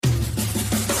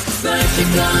First you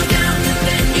go down and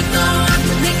then you go up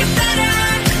to make it better,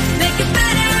 make it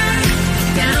better.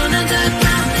 Down on the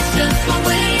ground, it's just one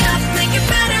way up. Make it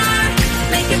better,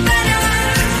 make it better.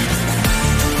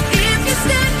 If you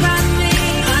stand by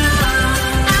me,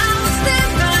 I will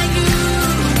stand by you.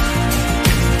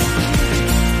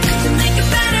 To make it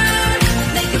better,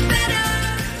 make it better.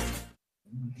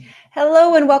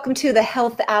 Hello and welcome to the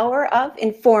Health Hour of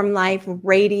Inform Life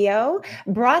Radio,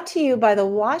 brought to you by the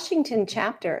Washington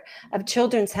chapter of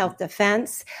Children's Health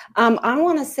Defense. I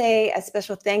want to say a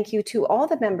special thank you to all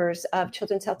the members of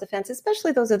Children's Health Defense,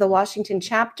 especially those of the Washington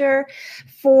chapter,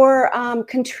 for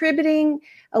contributing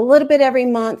a little bit every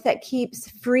month that keeps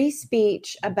free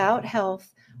speech about health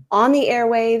on the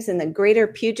airwaves in the greater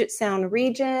Puget Sound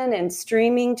region and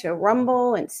streaming to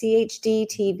Rumble and CHD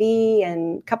TV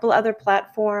and a couple other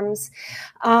platforms.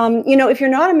 If you're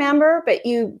not a member, but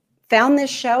you found this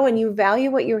show and you value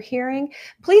what you're hearing,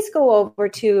 please go over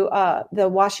to the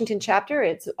Washington chapter.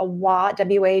 It's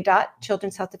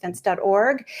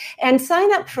wa.childrenshealthdefense.org and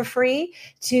sign up for free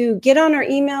to get on our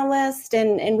email list.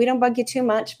 And we don't bug you too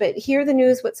much, but hear the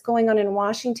news, what's going on in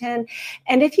Washington.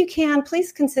 And if you can,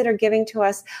 please consider giving to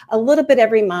us a little bit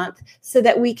every month so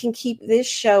that we can keep this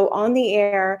show on the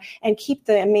air and keep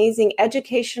the amazing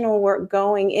educational work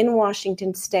going in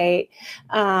Washington State.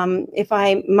 If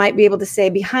I might be able to say,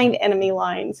 behind enemy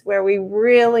lines, where we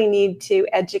really need to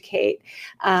educate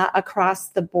across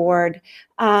the board.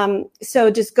 So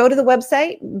just go to the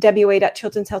website,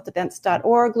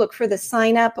 wa.childrenshealthdefense.org, look for the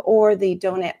sign up or the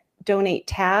donate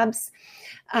tabs.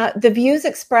 The views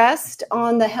expressed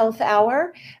on the Health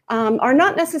Hour are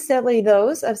not necessarily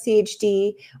those of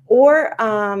CHD or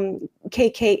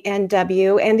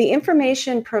KKNW, and the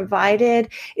information provided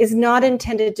is not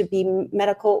intended to be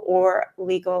medical or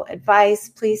legal advice.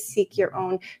 Please seek your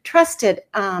own trusted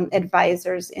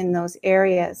advisors in those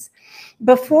areas.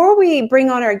 Before we bring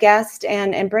on our guest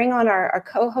and bring on our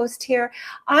co-host here,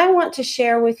 I want to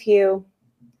share with you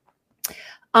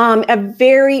a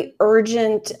very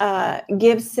urgent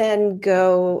give, send,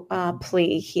 go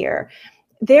plea here.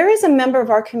 There is a member of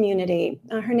our community.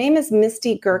 Her name is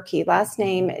Misty Gerke, last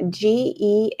name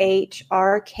Gehrke.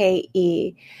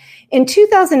 In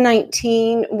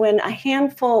 2019, when a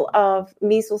handful of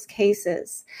measles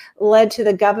cases led to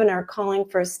the governor calling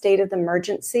for a state of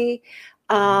emergency,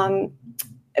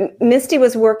 Misty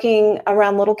was working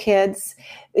around little kids.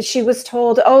 She was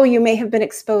told, oh, you may have been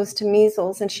exposed to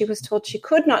measles. And she was told she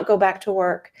could not go back to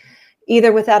work,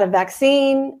 either without a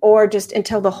vaccine or just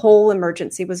until the whole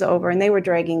emergency was over. And they were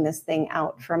dragging this thing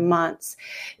out for months.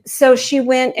 So she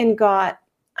went and got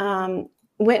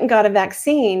a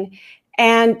vaccine.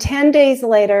 And 10 days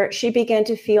later, she began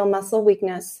to feel muscle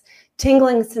weakness,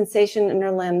 tingling sensation in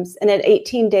her limbs. And at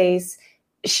 18 days,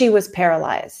 she was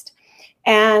paralyzed.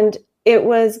 And it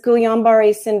was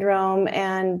Guillain-Barré syndrome,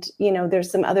 and there's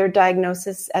some other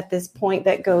diagnosis at this point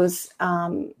that goes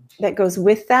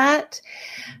with that.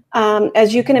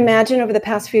 As you can imagine, over the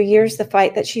past few years, the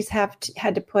fight that she's had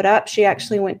to put up, she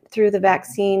actually went through the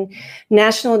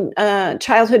National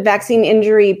Childhood Vaccine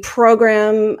Injury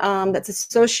Program that's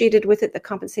associated with it, the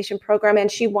compensation program, and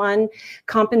she won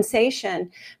compensation.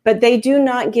 But they do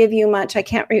not give you much. I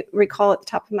can't recall at the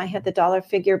top of my head the dollar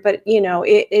figure, but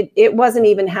it wasn't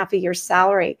even half a year's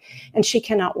salary, and she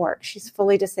cannot work. She's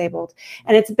fully disabled,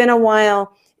 and it's been a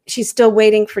while. She's still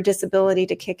waiting for disability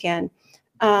to kick in.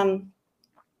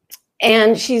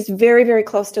 And she's very, very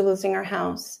close to losing her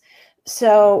house.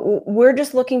 So we're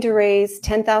just looking to raise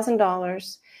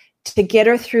 $10,000 to get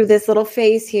her through this little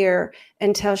phase here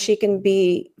until she can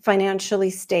be financially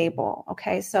stable.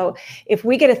 Okay. So if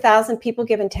we get 1,000 people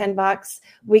giving $10,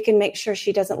 we can make sure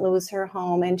she doesn't lose her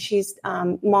home. And she's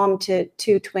mom to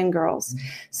 2 twin girls.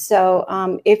 So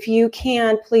if you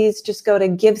can, please just go to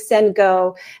Give, Send,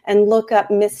 Go and look up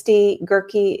Misty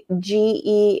Gerke,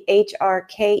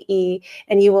 Gehrke,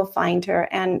 and you will find her.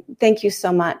 And thank you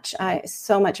so much. I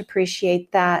so much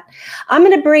appreciate that. I'm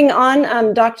going to bring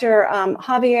on Dr.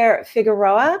 Javier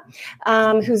Figueroa,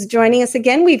 who's joining us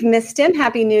again. We've missed him.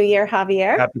 Happy New Year,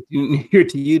 Javier. Happy New Year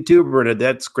to you too, Roberta.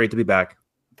 That's great to be back.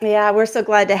 Yeah, we're so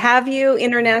glad to have you,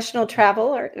 international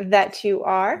traveler that you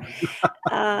are.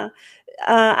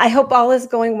 I hope all is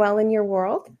going well in your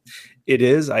world. It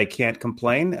is. I can't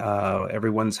complain.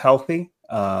 Everyone's healthy.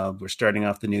 We're starting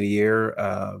off the new year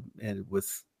and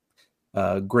with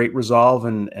great resolve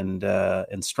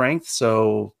and strength.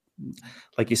 So,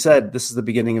 like you said, this is the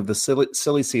beginning of the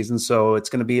silly season. So it's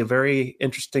going to be a very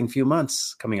interesting few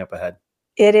months coming up ahead.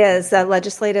 It is a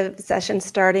legislative session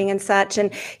starting and such.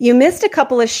 And you missed a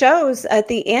couple of shows at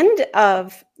the end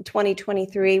of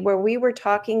 2023 where we were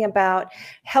talking about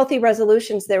healthy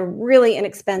resolutions. They're really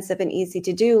inexpensive and easy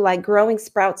to do, like growing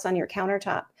sprouts on your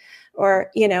countertop or,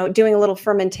 doing a little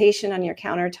fermentation on your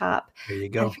countertop. There you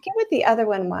go. I forget what the other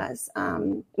one was,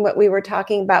 what we were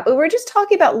talking about, but we're just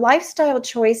talking about lifestyle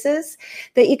choices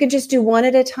that you can just do one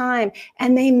at a time,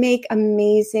 and they make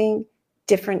amazing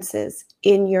differences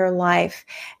in your life.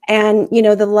 And,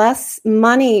 the less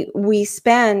money we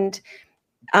spend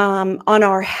on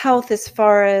our health as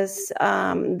far as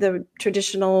the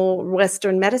traditional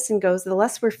Western medicine goes, the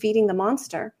less we're feeding the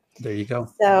monster. There you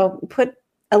go. So put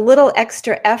a little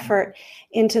extra effort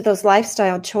into those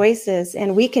lifestyle choices,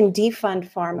 and we can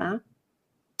defund pharma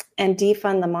and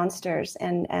defund the monsters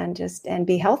and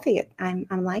be healthy. I'm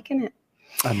liking it.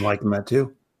 I'm liking that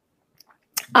too.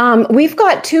 We've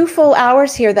got 2 full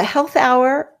hours here. The health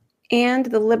hour and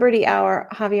the Liberty hour,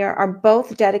 Javier, are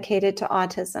both dedicated to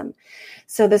autism.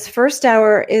 So this first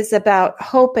hour is about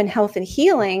hope and health and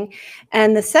healing.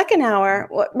 And the second hour,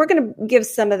 we're going to give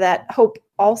some of that hope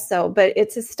also, but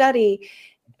it's a study.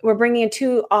 We're bringing in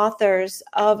 2 authors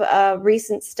of a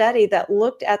recent study that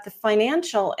looked at the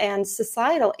financial and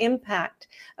societal impact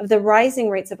of the rising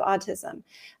rates of autism.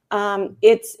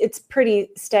 It's pretty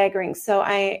staggering. So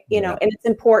and it's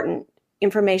important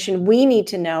information we need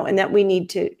to know and that we need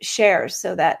to share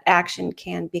so that action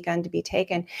can begin to be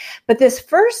taken. But this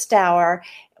first hour,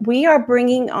 we are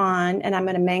bringing on, and I'm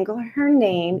going to mangle her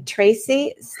name,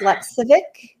 Tracy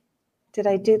Slepcevic. Did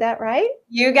I do that right?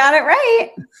 You got it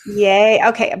right. Yay.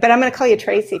 Okay. But I'm going to call you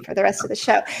Tracy for the rest of the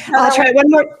show. I'll try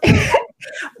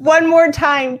one more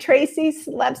time. Tracy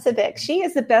Slepcevic. She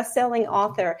is the best-selling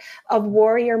author of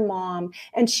Warrior Mom.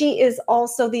 And she is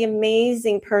also the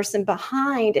amazing person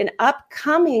behind an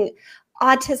upcoming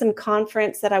autism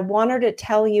conference that I want her to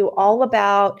tell you all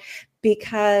about,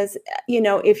 because,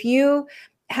 if you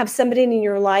have somebody in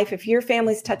your life, if your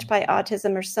family's touched by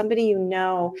autism or somebody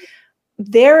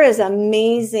there is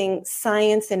amazing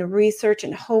science and research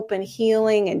and hope and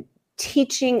healing and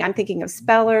teaching. I'm thinking of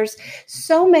spellers,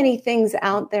 so many things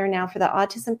out there now for the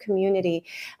autism community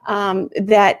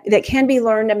that can be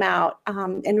learned about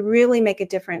and really make a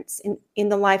difference in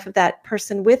the life of that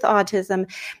person with autism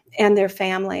and their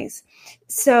families.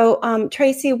 So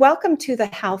Tracy, welcome to the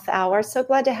Health Hour. So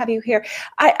glad to have you here.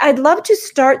 I'd love to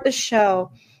start the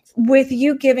show with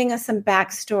you giving us some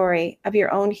backstory of your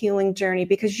own healing journey,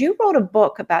 because you wrote a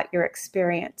book about your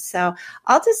experience. So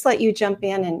I'll just let you jump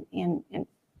in and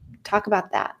talk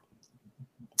about that.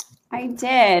 I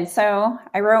did. So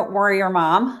I wrote Warrior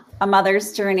Mom, a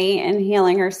mother's journey in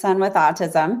healing her son with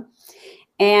autism.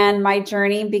 And my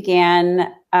journey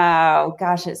began,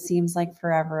 it seems like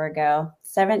forever ago,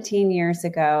 17 years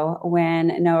ago,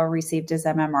 when Noah received his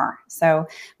MMR. So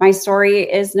my story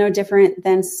is no different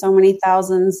than so many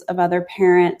thousands of other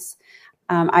parents.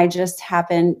 I just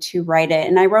happened to write it.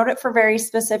 And I wrote it for very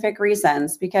specific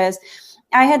reasons, because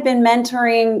I had been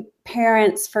mentoring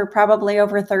parents for probably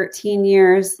over 13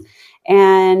 years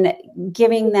and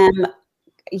giving them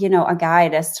a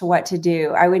guide as to what to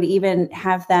do. I would even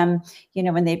have them,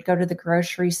 when they'd go to the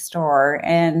grocery store,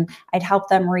 and I'd help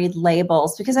them read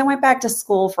labels, because I went back to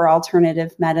school for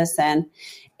alternative medicine.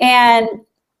 And,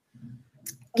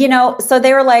 so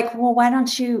they were like, well, why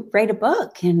don't you write a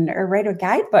book or write a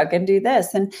guidebook and do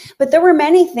this? But there were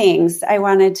many things I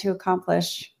wanted to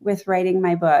accomplish with writing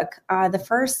my book. The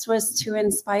first was to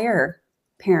inspire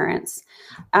parents,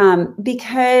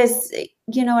 because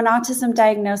an autism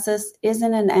diagnosis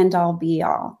isn't an end-all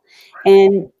be-all.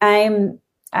 And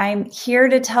I'm here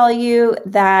to tell you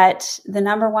that the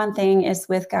number one thing is,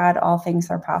 with God, all things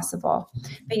are possible.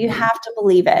 But you have to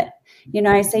believe it.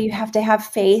 I say you have to have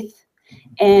faith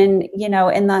and,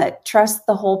 in the trust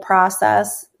the whole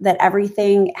process, that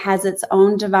everything has its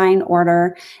own divine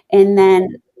order. And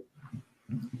then,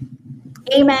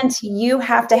 amen, you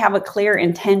have to have a clear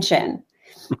intention.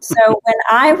 So when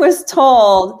I was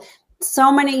told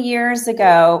so many years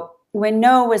ago, when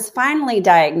Noah was finally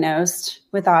diagnosed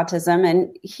with autism,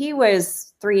 and he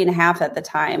was 3.5 at the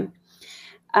time,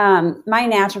 my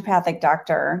naturopathic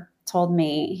doctor told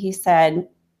me, he said,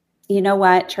 you know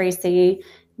what, Tracy,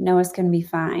 Noah's going to be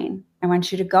fine. I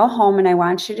want you to go home and I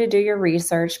want you to do your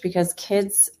research, because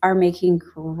kids are making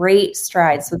great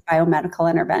strides with biomedical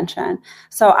intervention.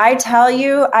 So I tell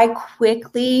you, I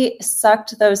quickly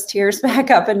sucked those tears back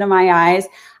up into my eyes.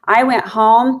 I went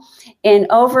home, and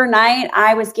overnight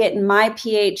I was getting my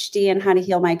PhD in how to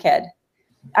heal my kid.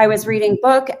 I was reading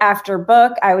book after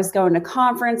book. I was going to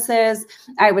conferences.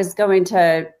 I was going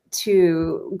to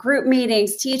group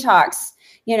meetings, tea talks,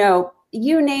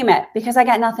 you name it, because I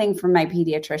got nothing from my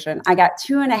pediatrician. I got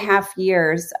 2.5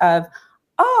 years of,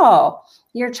 oh,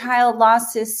 your child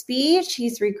lost his speech.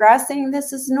 He's regressing.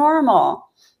 This is normal.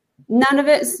 None of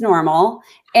it is normal.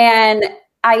 And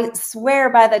I swear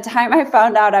by the time I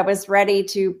found out, I was ready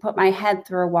to put my head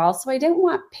through a wall. So I didn't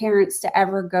want parents to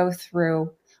ever go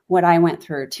through what I went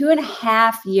through.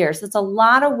 2.5 years. That's a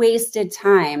lot of wasted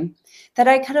time that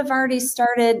I could have already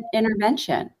started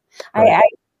intervention. Right.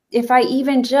 If I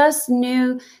even just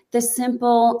knew the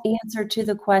simple answer to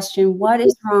the question, what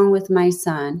is wrong with my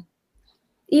son?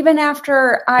 Even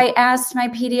after I asked my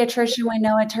pediatrician when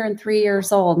Noah turned 3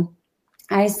 years old,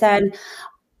 I said,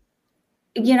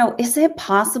 is it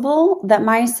possible that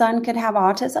my son could have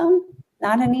autism?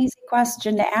 Not an easy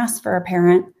question to ask for a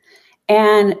parent.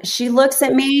 And she looks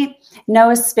at me,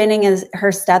 Noah's spinning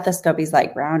her stethoscope. He's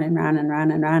like round and round and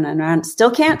round and round and round.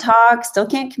 Still can't talk, still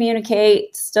can't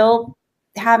communicate, still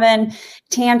having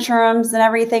tantrums and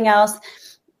everything else.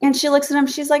 And she looks at him,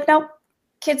 she's like, nope,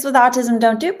 kids with autism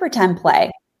don't do pretend play.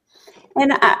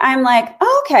 And I'm like,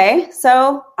 oh, okay,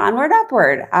 so onward,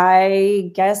 upward.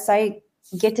 I guess I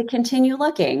get to continue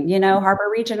looking. Harbor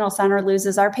Regional Center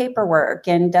loses our paperwork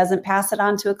and doesn't pass it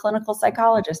on to a clinical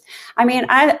psychologist. I mean,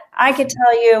 I could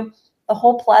tell you the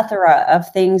whole plethora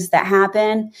of things that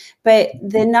happen, but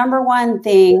the number one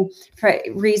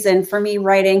reason for me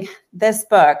writing this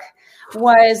book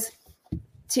was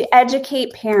to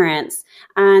educate parents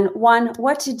on, one,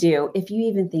 what to do if you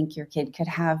even think your kid could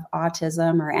have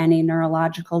autism or any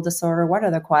neurological disorder. What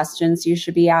are the questions you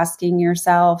should be asking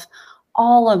yourself?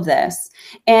 All of this.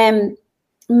 And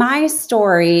my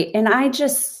story, and I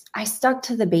stuck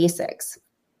to the basics.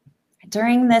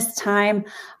 During this time,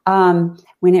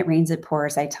 when it rains, it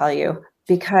pours, I tell you,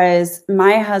 because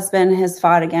my husband has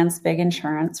fought against big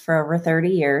insurance for over 30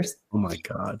 years. Oh my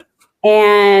God.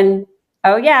 And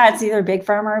oh yeah, it's either big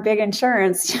pharma or big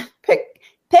insurance. Pick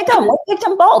them. We picked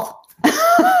them both.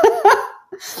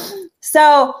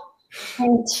 So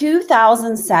in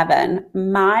 2007,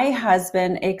 my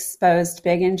husband exposed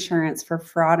big insurance for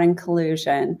fraud and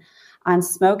collusion on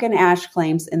smoke and ash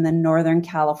claims in the Northern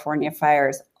California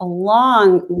fires,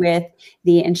 along with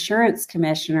the insurance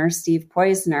commissioner, Steve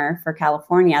Poizner, for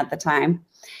California at the time.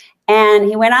 And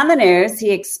he went on the news. He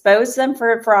exposed them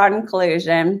for fraud and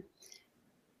collusion.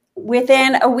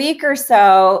 Within a week or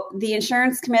so, the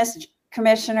insurance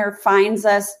commissioner fines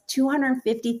us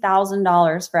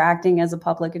 $250,000 for acting as a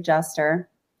public adjuster.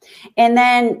 And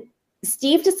then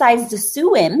Steve decides to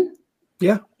sue him.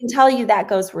 Yeah. I can tell you that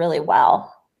goes really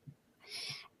well.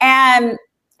 And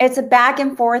it's a back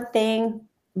and forth thing.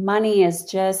 Money is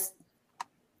just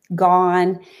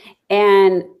gone.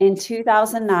 And in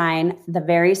 2009, the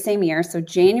very same year, so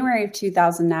January of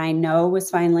 2009, Noah was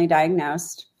finally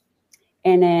diagnosed.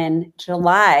 And in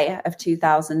July of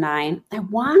 2009, I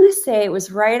want to say it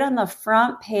was right on the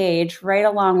front page, right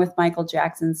along with Michael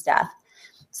Jackson's death.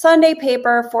 Sunday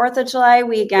paper, 4th of July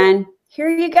weekend.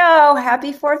 Here you go.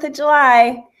 Happy 4th of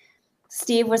July.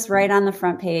 Steve was right on the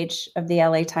front page of the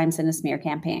LA Times in a smear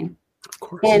campaign. Of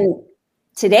course. And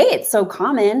today it's so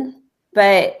common,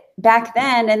 but back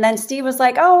then, and then Steve was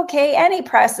like, oh, okay, any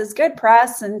press is good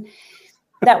press. And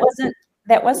that wasn't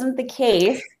the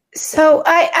case. So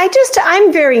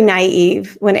I'm very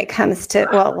naive when it comes to,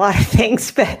 a lot of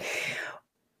things, but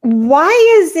why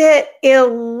is it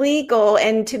illegal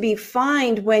and to be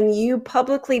fined when you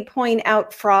publicly point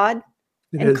out fraud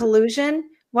and collusion?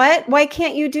 What? Why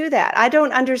can't you do that? I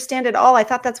don't understand at all. I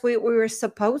thought that's what we were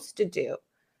supposed to do.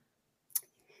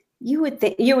 You would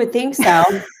think so.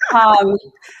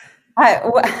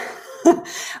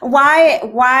 Why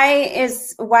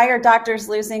are doctors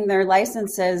losing their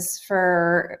licenses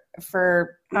for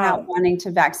not wanting to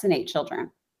vaccinate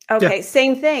children? Okay, Yeah.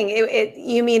 Same thing.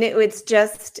 It's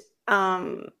just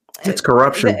it's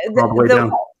corruption all the way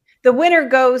down. The winner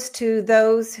goes to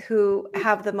those who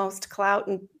have the most clout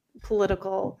and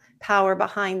political power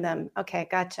behind them. Okay,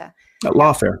 gotcha.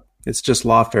 Lawfare. It's just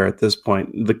lawfare at this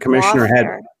point. The commissioner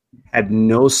had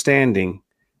no standing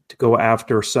to go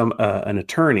after an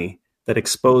attorney that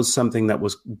exposed something that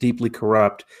was deeply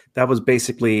corrupt. That was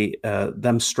basically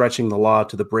them stretching the law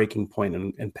to the breaking point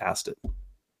and passed it.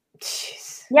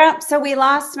 Jeez. Yeah. So we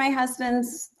lost my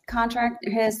husband's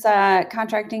his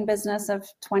contracting business of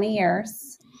 20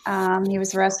 years. He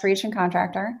was a restoration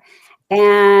contractor,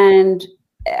 and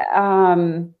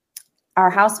our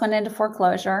house went into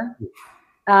foreclosure.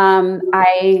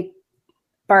 I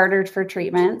bartered for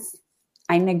treatments.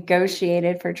 I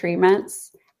negotiated for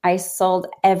treatments. I sold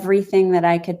everything that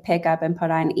I could pick up and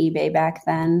put on eBay back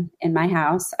then in my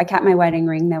house. I kept my wedding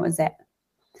ring. That was it.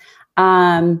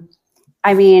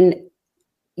 I mean,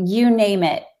 you name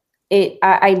it.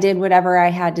 I did whatever I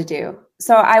had to do.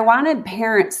 So I wanted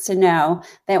parents to know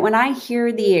that when I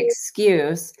hear the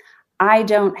excuse, I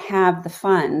don't have the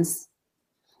funds,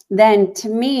 then to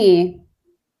me,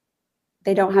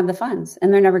 they don't have the funds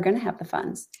and they're never going to have the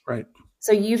funds. Right.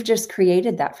 So you've just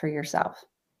created that for yourself.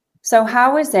 So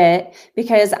how is it?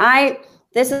 Because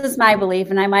this is my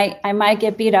belief, and I might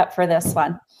get beat up for this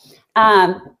one.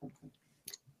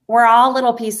 We're all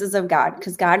little pieces of God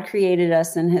because God created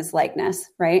us in his likeness,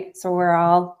 right? So we're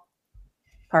all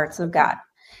parts of God.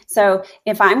 So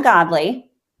if I'm godly,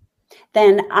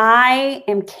 then I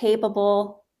am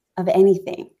capable of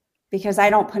anything because I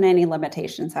don't put any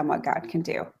limitations on what God can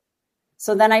do.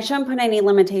 So then I shouldn't put any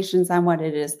limitations on what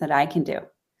it is that I can do.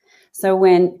 So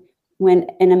when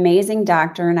an amazing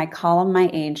doctor, and I call him my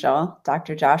angel,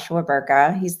 Dr. Joshua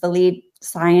Burka, he's the lead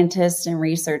scientist and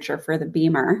researcher for the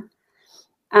Beamer,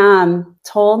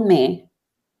 told me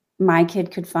my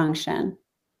kid could function.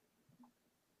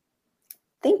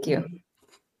 Thank you.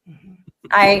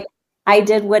 I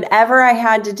did whatever I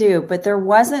had to do, but there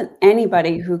wasn't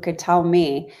anybody who could tell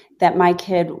me that my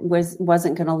kid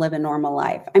wasn't going to live a normal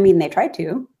life. I mean, they tried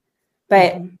to,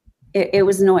 but it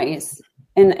was noise.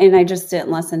 And I just didn't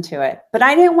listen to it. But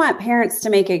I didn't want parents to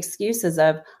make excuses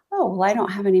of, oh, well, I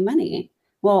don't have any money.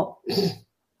 Well,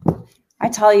 I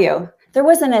tell you, there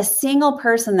wasn't a single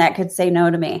person that could say no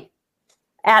to me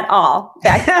at all.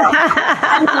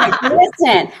 I'm like,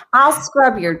 listen, I'll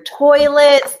scrub your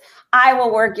toilets. I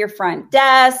will work your front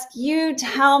desk. You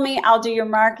tell me, I'll do your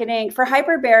marketing. For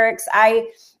hyperbarics, I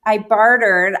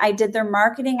bartered. I did their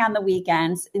marketing on the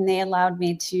weekends, and they allowed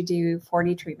me to do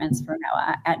 40 treatments for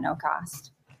Noah at no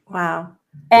cost. Wow.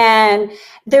 And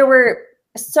there were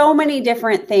so many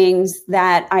different things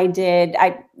that I did.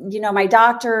 My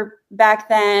doctor back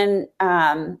then,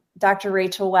 Dr.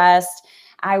 Rachel West,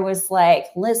 I was like,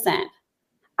 listen,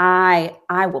 I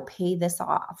will pay this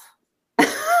off.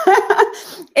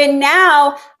 And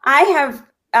now I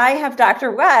have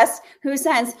Dr. West who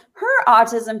sends her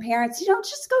autism parents,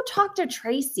 just go talk to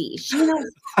Tracy. She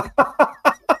knows.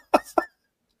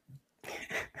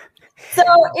 So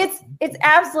it's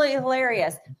absolutely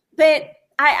hilarious. But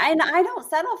I don't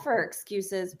settle for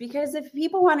excuses, because if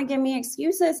people want to give me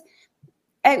excuses,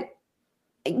 I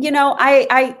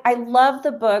love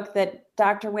the book that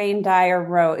Dr. Wayne Dyer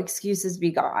wrote, Excuses Be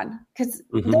Gone, because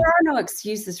there are no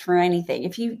excuses for anything.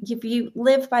 If you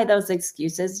live by those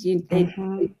excuses,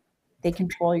 they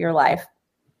control your life.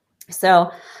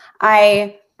 So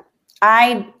I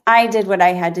did what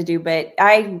I had to do, but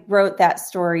I wrote that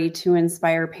story to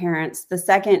inspire parents. The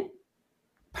second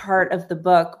part of the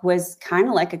book was kind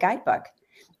of like a guidebook.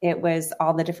 It was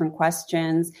all the different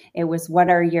questions. It was,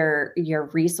 what are your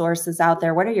resources out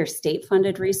there? What are your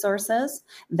state-funded resources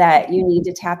that you need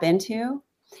to tap into?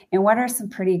 And what are some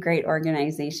pretty great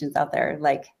organizations out there,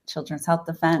 like Children's Health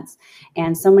Defense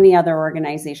and so many other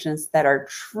organizations that are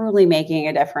truly making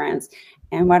a difference?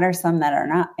 And what are some that are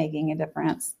not making a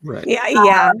difference? Right.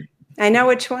 Yeah. I know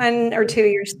which one or two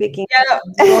you're speaking. Yeah.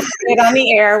 We'll put it on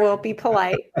the air. We'll be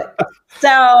polite.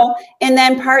 So, and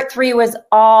then part 3 was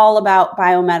all about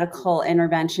biomedical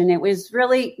intervention. It was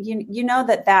really,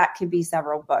 that could be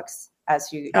several books,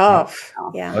 as you know.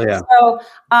 Yeah. Oh, yeah. So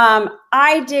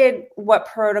I did what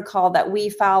protocol that we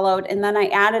followed, and then I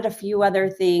added a few other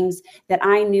things that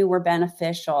I knew were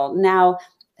beneficial. Now,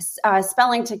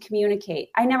 spelling to communicate.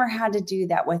 I never had to do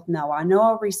that with Noah.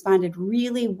 Noah responded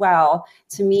really well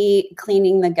to me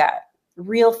cleaning the gut.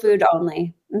 Real food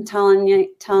only. I'm telling you,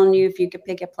 if you could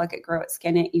pick it, pluck it, grow it,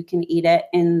 skin it, you can eat it.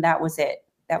 And that was it.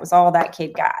 That was all that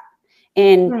kid got.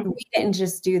 And we didn't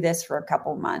just do this for a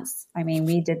couple months. I mean,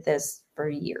 we did this for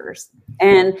years.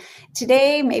 And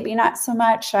today, maybe not so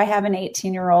much. I have an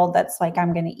 18-year-old that's like,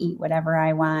 I'm going to eat whatever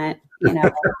I want. You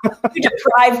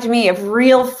deprived me of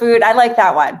real food. I like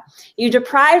that one. You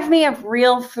deprived me of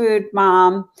real food,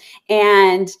 Mom,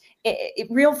 and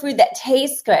real food that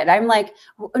tastes good. I'm like,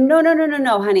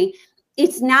 no, honey.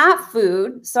 It's not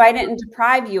food, so I didn't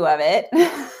deprive you of it.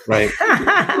 Right.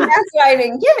 That's why I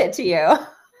didn't give it to you.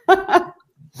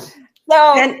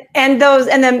 So and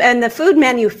the food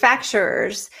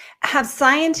manufacturers have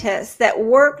scientists that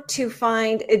work to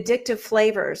find addictive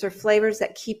flavors, or flavors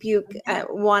that keep you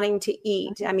wanting to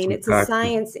eat. I mean, it's a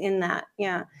science in that.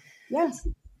 Yeah. Yes.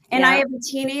 And I have a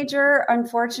teenager,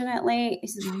 unfortunately.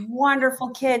 He's a wonderful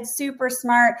kid, super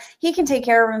smart. He can take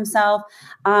care of himself.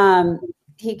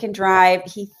 He can drive.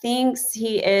 He thinks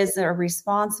he is a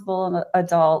responsible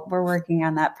adult. We're working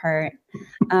on that part.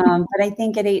 But I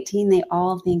think at 18, they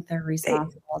all think they're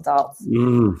responsible adults.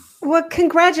 Well,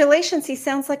 congratulations. He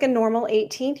sounds like a normal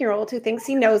 18-year-old who thinks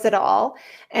he knows it all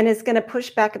and is going to push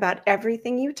back about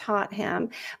everything you taught him.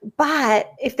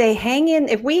 But if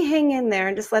we hang in there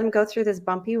and just let them go through this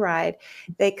bumpy ride,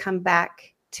 they come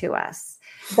back to us.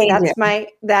 We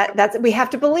have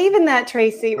to believe in that,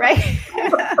 Tracy, right?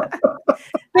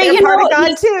 But you know,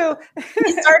 God too.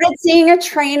 He started seeing a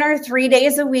trainer 3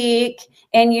 days a week.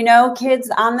 And, you know, kids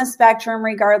on the spectrum,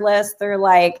 regardless, they're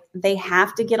like, they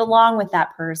have to get along with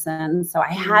that person. So I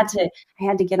had to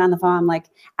get on the phone. I'm like,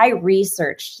 I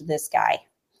researched this guy.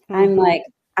 I'm like,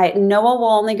 Noah will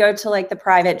only go to like the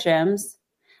private gyms.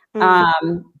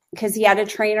 Because he had a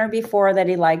trainer before that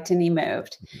he liked and he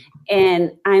moved.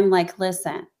 And I'm like,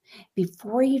 listen,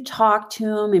 before you talk to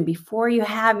him and before you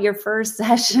have your first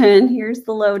session, here's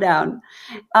the lowdown.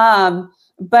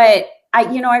 But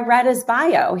I read his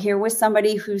bio. Here was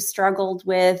somebody who struggled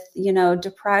with,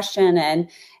 depression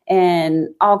and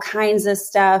all kinds of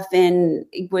stuff, and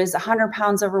was 100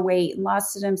 pounds overweight and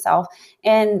lost it himself.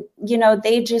 And,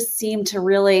 they just seemed to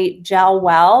really gel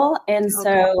well. And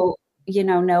so,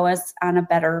 Noah's on a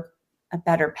better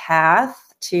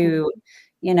path to,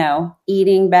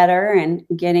 eating better and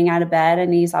getting out of bed.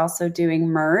 And he's also doing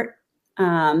MERT.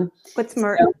 What's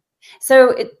MERT?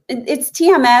 So it's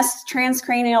TMS,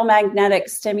 transcranial magnetic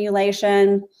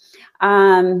stimulation.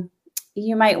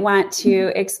 You might want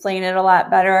to explain it a lot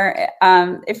better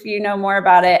if you know more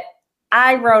about it.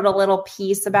 I wrote a little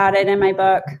piece about it in my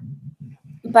book.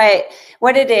 But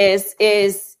what it is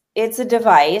it's a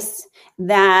device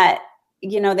that,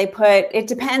 they put, it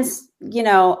depends,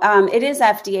 it is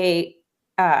FDA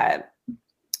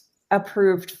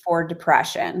approved for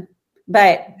depression.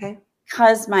 But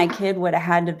because my kid would have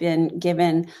had to been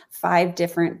given 5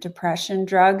 different depression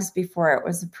drugs before it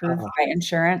was approved by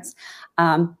insurance,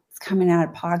 it's coming out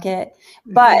of pocket.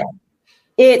 But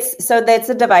that's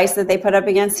a device that they put up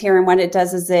against here. And what it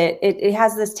does is it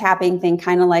has this tapping thing,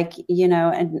 kind of like,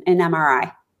 an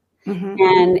MRI.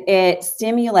 And it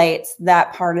stimulates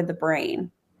that part of the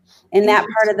brain. And that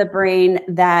part of the brain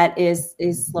that is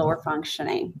slower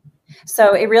functioning.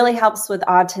 So it really helps with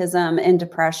autism and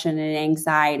depression and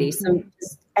anxiety. So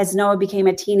as Noah became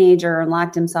a teenager and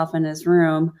locked himself in his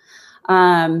room,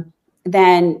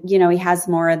 then, he has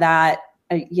more of that,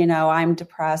 I'm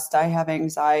depressed, I have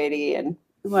anxiety, and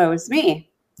woe is me.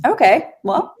 Okay,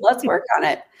 well, let's work on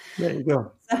it. There you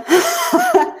go.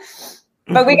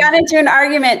 But we got into an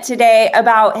argument today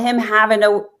about him having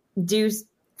to do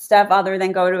stuff other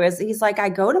than go to he's like, I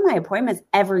go to my appointments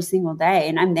every single day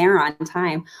and I'm there on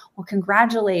time. Well,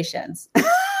 congratulations.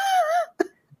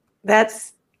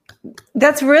 That's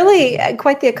really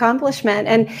quite the accomplishment.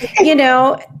 And,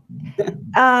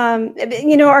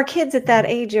 our kids at that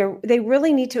age they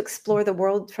really need to explore the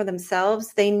world for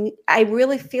themselves. I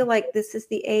really feel like this is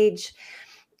the age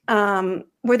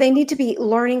where they need to be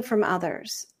learning from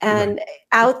others and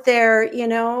out there,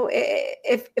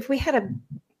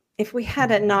 if we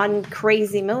had a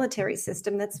non-crazy military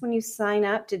system, that's when you sign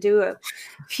up to do a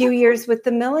few years with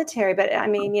the military. But I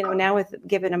mean, now with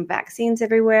giving them vaccines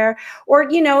everywhere, or,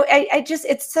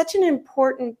 it's such an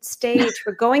important stage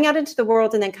for going out into the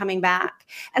world and then coming back.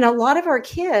 And a lot of our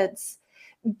kids,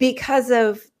 because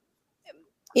of,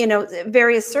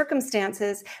 various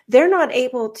circumstances, they're not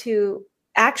able to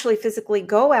actually physically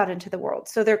go out into the world.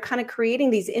 So they're kind of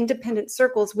creating these independent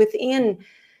circles within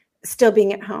still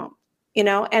being at home.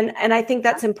 And I think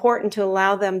that's important to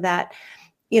allow them that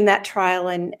in that trial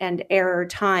and error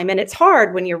time. And it's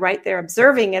hard when you're right there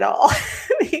observing it all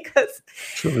because,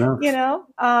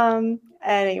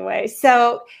 anyway,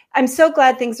 so I'm so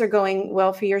glad things are going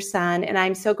well for your son. And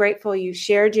I'm so grateful you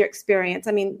shared your experience.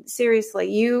 I mean, seriously,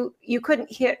 you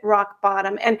couldn't hit rock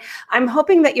bottom. And I'm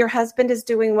hoping that your husband is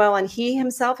doing well and he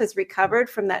himself has recovered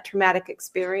from that traumatic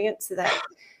experience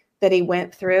that he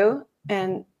went through.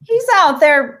 And he's out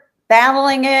there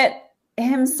battling it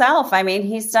himself. I mean,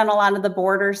 he's done a lot of the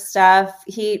border stuff.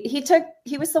 He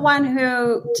was the one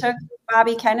who took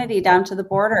Bobby Kennedy down to the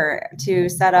border to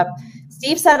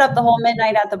Steve set up the whole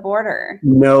midnight at the border.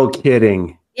 No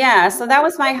kidding. Yeah. So that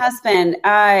was my husband.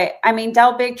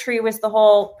 Del Bigtree was the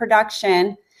whole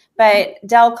production, but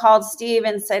Del called Steve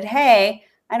and said, hey,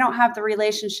 I don't have the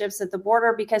relationships at the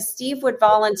border, because Steve would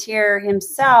volunteer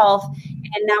himself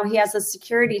and now he has a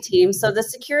security team. So the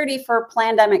security for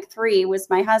Plandemic 3 was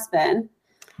my husband.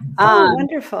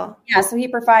 Wonderful. Yeah. So he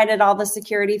provided all the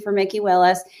security for Mickey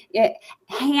Willis. That's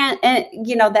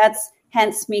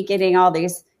hence me getting all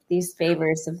these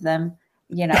favors of them,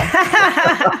 to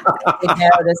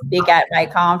speak at my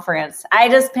conference. I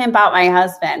just pimp out my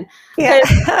husband. Yeah.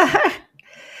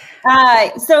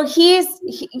 So he's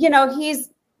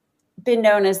been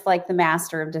known as like the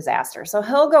master of disaster. So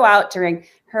he'll go out during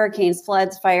hurricanes,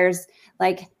 floods, fires,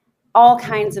 like all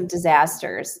kinds of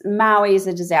disasters. Maui is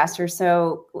a disaster.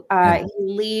 So he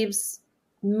leaves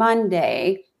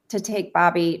Monday to take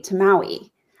Bobby to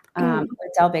Maui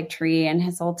with Del Bigtree and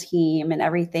his whole team and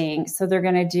everything. So they're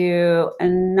going to do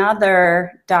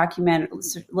another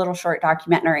little short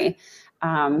documentary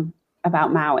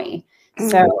about Maui.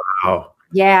 So, wow.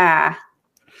 Yeah.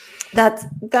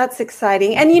 That's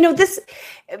exciting. And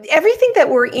everything that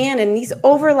we're in and these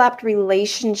overlapped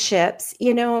relationships,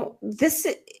 this,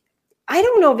 I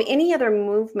don't know of any other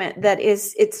movement that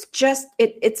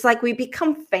it's like we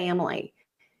become family.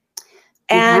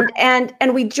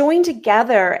 And we join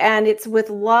together, and it's with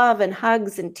love and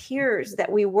hugs and tears that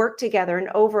we work together and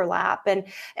overlap.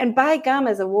 And by gum,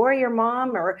 as a warrior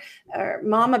mom or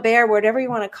mama bear, whatever you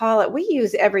want to call it, we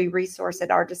use every resource at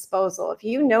our disposal. If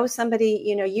you know somebody,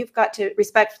 you've got to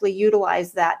respectfully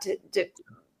utilize that to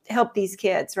help these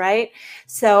kids, right?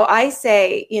 So I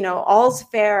say, all's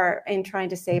fair in trying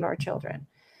to save our children.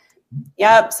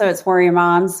 Yep. So it's warrior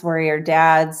moms, warrior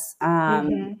dads.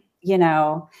 I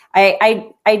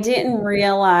didn't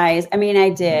realize, I mean, I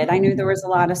did. I knew there was a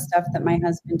lot of stuff that my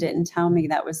husband didn't tell me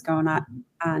that was going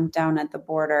on down at the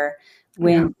border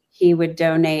when he would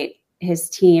donate his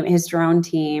drone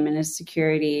team and his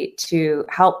security to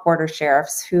help border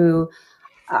sheriffs who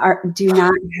do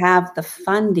not have the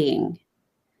funding.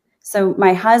 So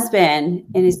my husband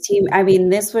and his team, I mean,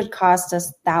 this would cost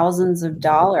us thousands of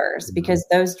dollars because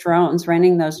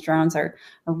renting those drones are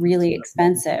really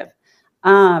expensive.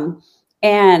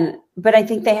 But I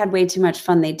think they had way too much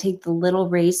fun. They'd take the little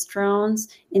race drones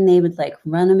and they would like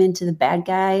run them into the bad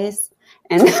guys.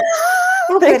 And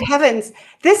oh, good heavens.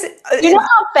 You know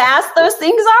how fast those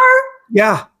things are?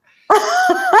 Yeah.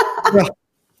 Yeah.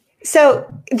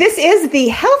 So this is the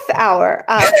health hour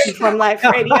from Live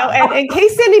Radio. And in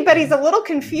case anybody's a little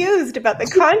confused about the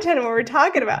content of what we're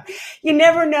talking about, you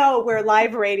never know where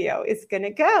live radio is going to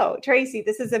go. Tracy,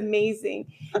 this is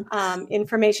amazing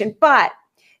information. But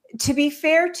to be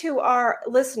fair to our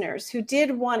listeners who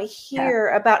did want to hear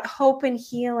about hope and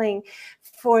healing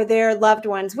for their loved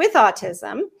ones with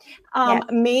autism,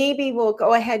 maybe we'll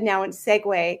go ahead now and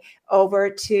segue over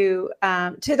to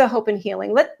the hope and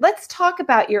healing. Let's talk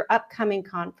about your upcoming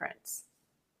conference.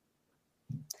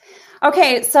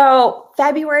 Okay, so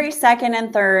February 2nd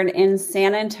and 3rd in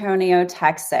San Antonio,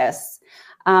 Texas,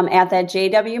 at that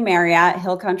JW Marriott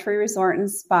Hill Country Resort and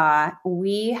Spa,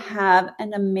 we have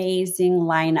an amazing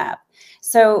lineup.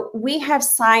 So we have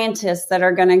scientists that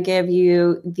are going to give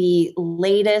you the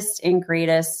latest and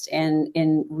greatest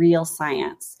in real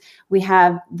science. We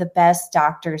have the best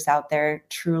doctors out there,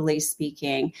 truly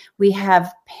speaking. We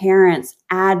have parents,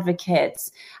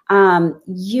 advocates,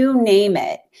 you name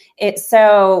it.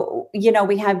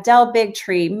 We have Del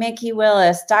Bigtree, Mickey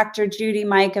Willis, Dr. Judy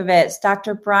Mikovits,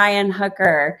 Dr. Brian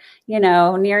Hooker,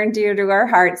 near and dear to our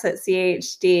hearts at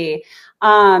CHD.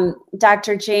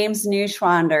 Dr. James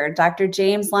Neuschwander, Dr.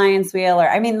 James Lyons-Wheeler.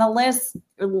 I mean, the list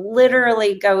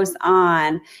literally goes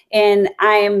on. And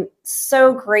I'm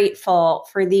so grateful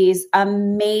for these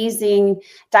amazing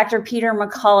Dr. Peter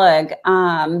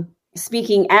McCullough,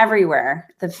 speaking everywhere.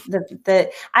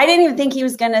 I didn't even think he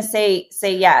was going to say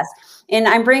yes. And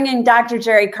I'm bringing Dr.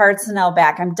 Jerry Cartsinell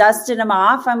back. I'm dusting him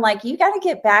off. I'm like, you got to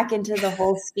get back into the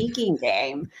whole speaking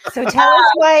game. So tell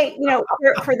us why,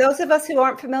 for those of us who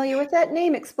aren't familiar with that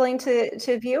name, explain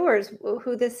to viewers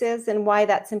who this is and why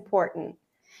that's important.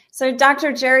 So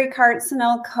Dr. Jerry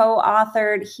Cartsinell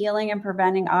co-authored Healing and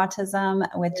Preventing Autism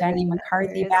with Jenny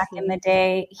McCarthy back in the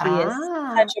day. He is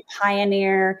such a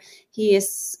pioneer. He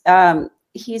is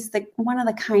he's one of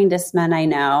the kindest men I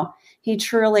know. He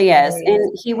truly is.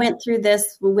 And he went through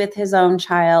this with his own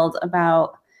child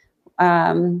about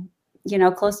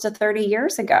close to 30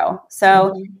 years ago.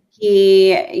 So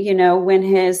he, when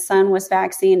his son was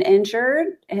vaccine injured,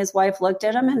 his wife looked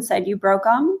at him and said, "You broke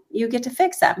him, you get to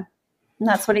fix him." And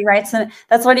that's what he writes. And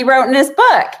that's what he wrote in his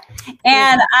book.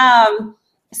 And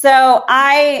so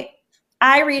I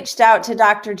reached out to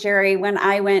Dr. Jerry when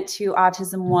I went to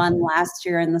Autism One last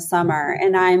year in the summer.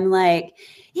 And I'm like,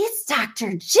 it's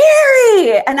Dr.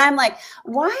 Jerry. And I'm like,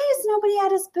 why is nobody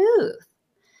at his booth?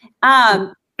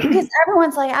 Because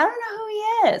everyone's like, I don't know who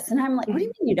he is. And I'm like, what do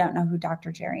you mean you don't know who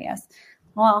Dr. Jerry is?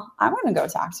 Well, I want to go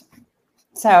talk to him.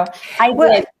 So I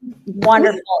did.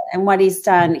 Wonderful. And what he's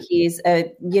done, he's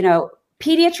a,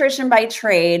 pediatrician by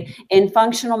trade in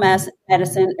functional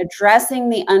medicine, addressing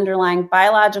the underlying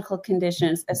biological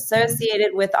conditions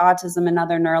associated with autism and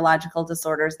other neurological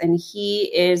disorders. And he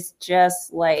is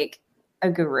just like a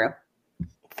guru.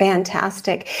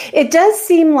 Fantastic. It does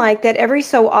seem like that every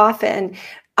so often,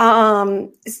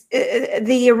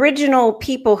 the original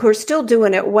people who are still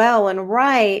doing it well and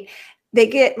right, they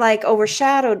get like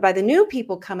overshadowed by the new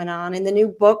people coming on and the new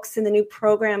books and the new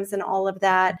programs and all of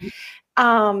that.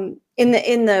 In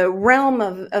the realm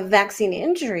of vaccine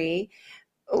injury,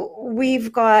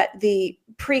 we've got the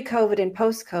pre-COVID and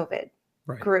post-COVID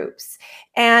groups,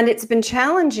 and it's been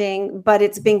challenging, but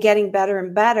it's been getting better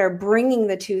and better, bringing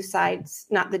the two sides,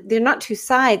 they're not two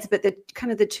sides, but the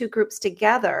kind of the two groups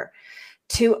together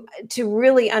to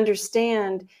really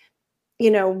understand,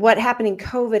 what happened in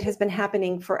COVID has been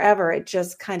happening forever. It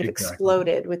just kind of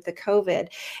exploded with the COVID,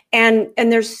 and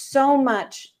there's so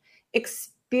much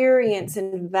experience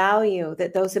and value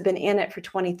that those who've been in it for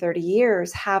 20, 30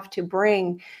 years have to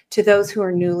bring to those who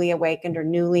are newly awakened or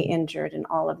newly injured and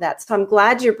all of that. So I'm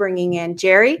glad you're bringing in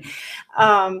Jerry,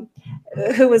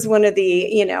 who was one of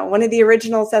the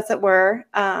originals, as it were.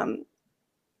 And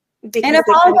if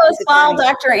all goes well,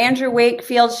 Dr. Andrew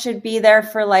Wakefield should be there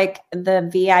for like the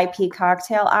VIP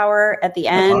cocktail hour at the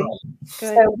end.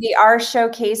 So we are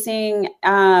showcasing,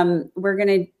 we're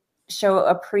going to show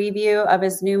a preview of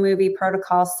his new movie,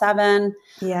 Protocol 7.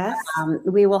 Yes.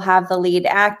 We will have the lead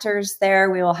actors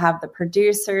there. We will have the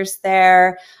producers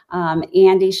there.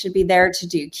 Andy should be there to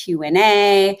do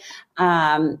Q&A.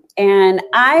 And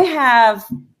I have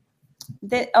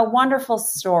a wonderful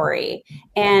story.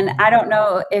 And I don't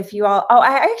know if you all,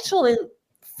 I actually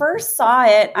first saw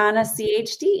it on a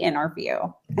CHD interview.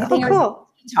 I think it was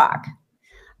Talk.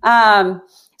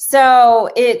 So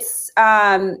it's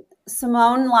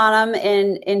Simone Lanham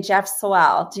and Jeff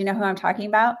Sewell. Do you know who I'm talking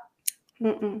about?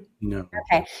 Mm-mm. No.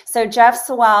 Okay. So Jeff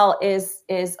Sewell is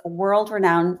a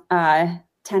world-renowned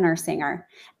tenor singer.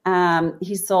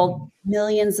 He sold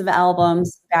millions of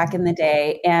albums back in the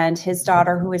day, and his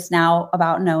daughter, who is now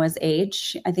about Noah's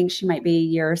age, I think she might be a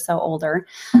year or so older,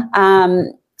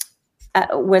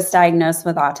 was diagnosed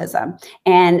with autism.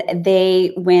 And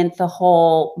they went the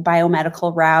whole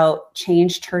biomedical route,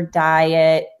 changed her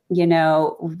diet,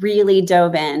 really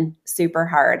dove in super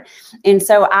hard. And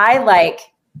so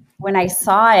when I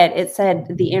saw it, it said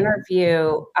the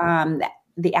interview,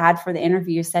 the ad for the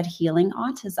interview said healing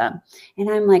autism. And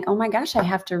I'm like, oh my gosh, I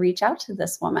have to reach out to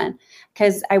this woman,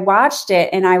 because I watched it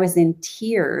and I was in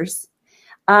tears.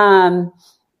 And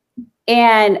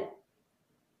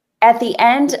at the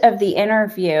end of the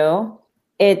interview,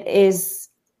 it is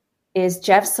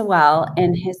Jeff Sewell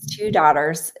and his two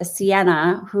daughters,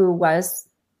 Sienna, who was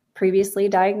previously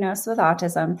diagnosed with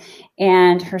autism,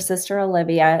 and her sister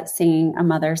Olivia singing A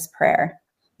Mother's Prayer.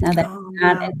 Now that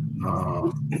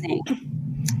sing.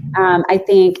 I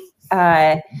think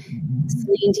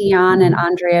Celine Dion and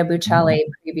Andrea Bocelli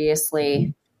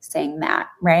previously sang that,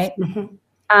 right?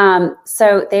 Mm-hmm.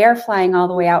 So they are flying all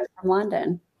the way out from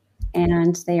London,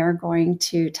 and they are going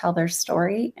to tell their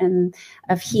story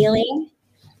of healing,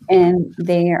 and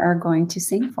they are going to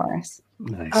sing for us.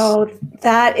 Nice. Oh,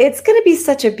 it's going to be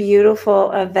such a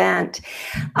beautiful event.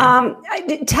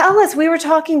 Tell us, we were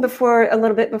talking a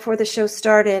little bit before the show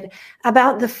started,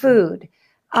 about the food.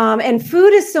 And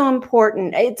food is so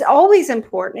important. It's always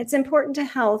important. It's important to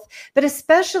health, but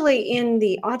especially in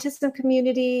the autism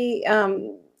community,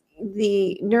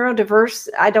 the neurodiverse.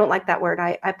 I don't like that word.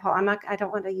 I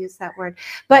don't want to use that word.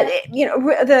 But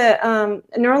the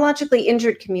neurologically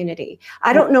injured community.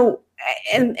 I don't know,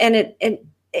 and it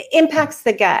impacts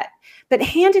the gut. But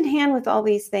hand in hand with all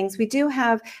these things, we do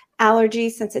have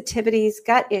allergies, sensitivities,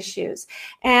 gut issues,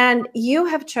 and you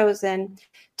have chosen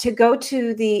to go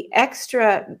to the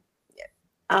extra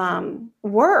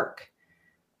work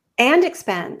and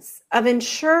expense of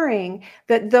ensuring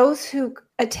that those who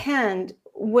attend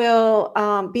will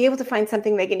be able to find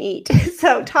something they can eat.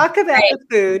 So talk about the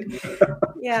food.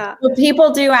 Yeah. Well,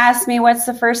 people do ask me, what's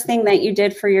the first thing that you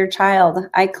did for your child?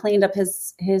 I cleaned up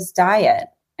his diet,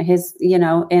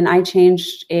 and I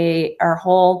changed our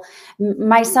whole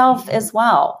myself as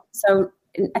well. So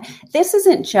this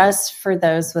isn't just for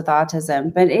those with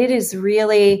autism, but it is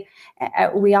really,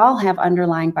 we all have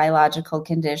underlying biological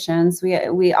conditions.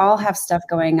 We all have stuff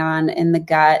going on in the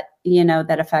gut,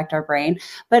 that affect our brain,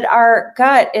 but our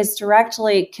gut is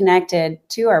directly connected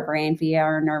to our brain via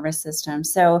our nervous system.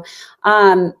 So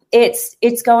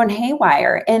it's going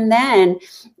haywire. And then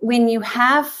when you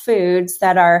have foods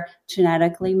that are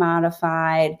genetically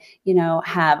modified,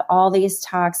 have all these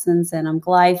toxins in them,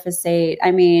 glyphosate, I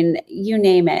mean, you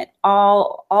name it,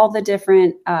 all the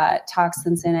different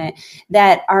toxins in it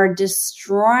that are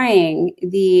destroying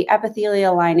the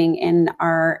epithelial lining in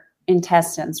our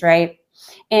intestines, right?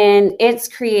 And it's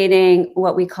creating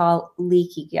what we call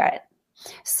leaky gut.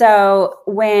 So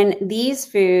when these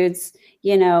foods,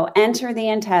 enter the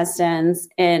intestines,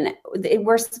 and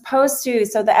we're supposed to,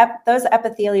 so those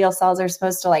epithelial cells are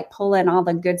supposed to like pull in all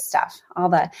the good stuff, all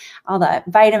the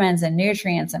vitamins and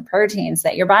nutrients and proteins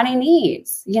that your body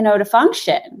needs, to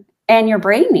function, and your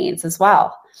brain needs as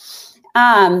well.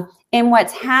 And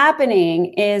what's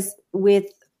happening is with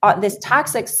this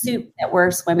toxic soup that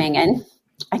we're swimming in,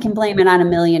 I can blame it on a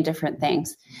million different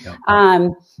things. Yep.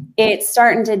 It's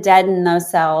starting to deaden those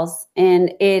cells.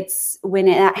 And when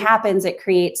that happens, it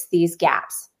creates these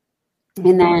gaps.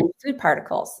 And then food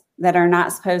particles that are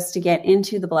not supposed to get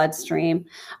into the bloodstream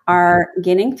are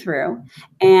getting through,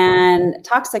 and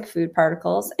toxic food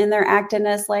particles, and they're acting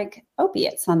as like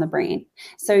opiates on the brain.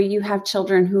 So you have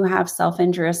children who have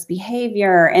self-injurious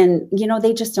behavior, and,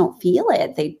 they just don't feel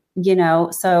it.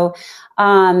 So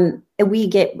we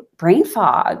get brain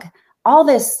fog, all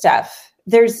this stuff.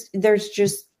 There's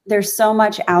so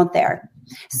much out there.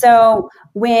 So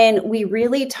when we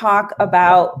really talk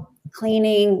about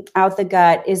cleaning out the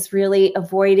gut, is really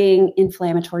avoiding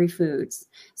inflammatory foods.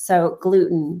 So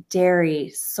gluten, dairy,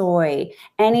 soy,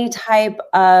 any type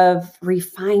of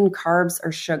refined carbs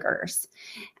or sugars.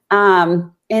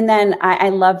 And then I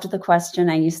loved the question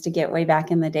I used to get way back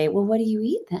in the day. Well, what do you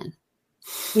eat then?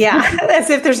 Yeah, as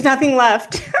if there's nothing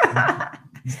left.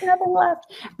 There's nothing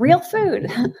left. Real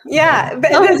food. Yeah, but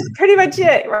that's pretty much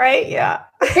it, right? Yeah,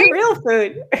 real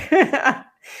food.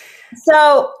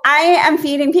 So I am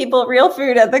feeding people real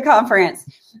food at the conference.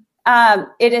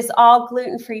 It is all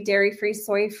gluten-free, dairy-free,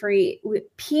 soy-free,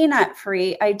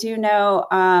 peanut-free. I do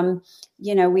know,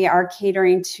 we are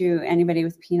catering to anybody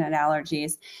with peanut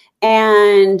allergies.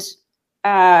 And,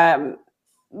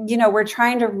 we're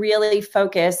trying to really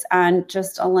focus on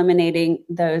just eliminating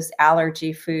those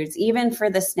allergy foods, even for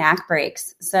the snack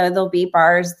breaks. So there'll be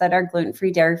bars that are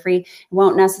gluten-free, dairy-free. It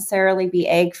won't necessarily be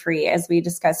egg-free, as we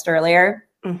discussed earlier.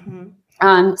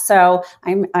 Mm-hmm. So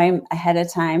I'm ahead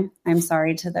of time. I'm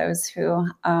sorry to those who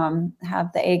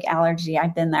have the egg allergy.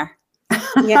 I've been there.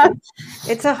 Yeah,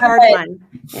 it's a hard one.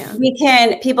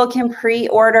 Yeah. People can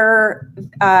pre-order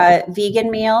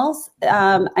vegan meals.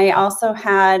 I also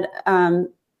had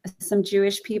some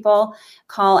Jewish people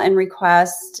call and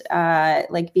request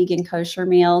like vegan kosher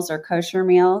meals or kosher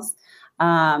meals.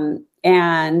 And,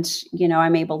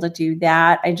 I'm able to do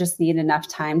that. I just need enough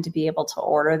time to be able to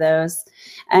order those.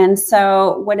 And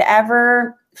so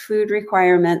whatever food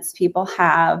requirements people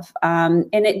have, and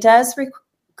it does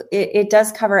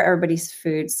cover everybody's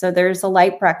food. So there's a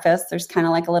light breakfast. There's kind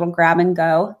of like a little grab and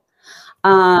go.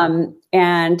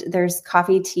 And there's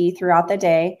coffee, tea throughout the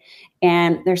day.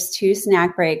 And there's 2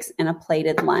 snack breaks and a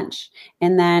plated lunch.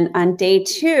 And then on day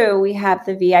 2, we have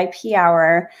the VIP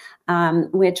hour,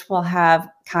 which will have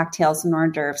cocktails and hors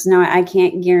d'oeuvres. Now, I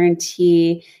can't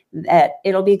guarantee that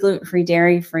it'll be gluten-free,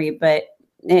 dairy-free, but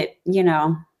it,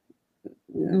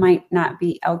 might not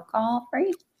be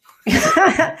alcohol-free.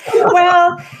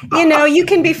 Well, you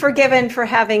can be forgiven for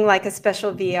having like a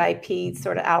special VIP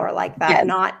sort of hour like that, yes.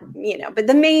 Not, but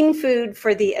the main food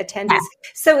for the attendees. Yeah.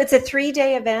 So it's a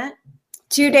 3-day event?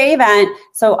 2-day event.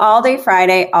 So all day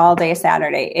Friday, all day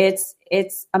Saturday.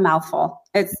 It's a mouthful.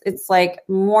 It's like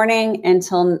morning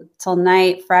until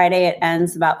night. Friday, it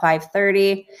ends about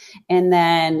 5:30. And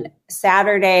then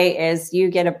Saturday is you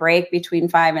get a break between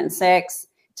 5 and 6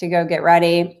 to go get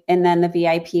ready. And then the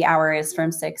VIP hour is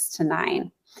from 6 to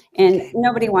 9. And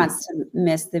nobody wants to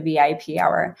miss the VIP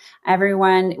hour.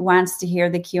 Everyone wants to hear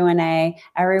the Q&A.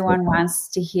 Everyone wants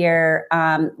to hear,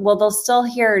 they'll still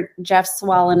hear Jeff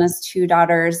Swell and his 2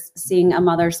 daughters sing A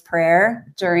Mother's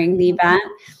Prayer during the event,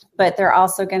 but they're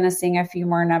also going to sing a few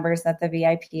more numbers at the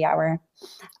VIP hour.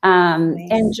 Nice.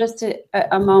 And just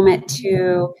a moment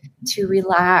to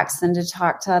relax and to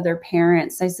talk to other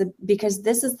parents. I said, because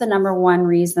this is the number one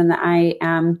reason I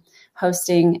am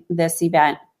hosting this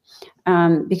event.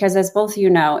 Because as both of you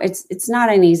know, it's not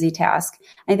an easy task.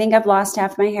 I think I've lost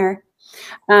half my hair.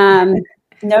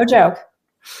 No joke.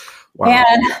 Wow.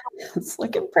 And it's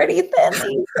looking pretty thin these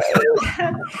days.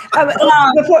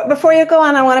 Before you go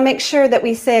on, I want to make sure that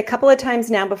we say a couple of times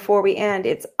now before we end,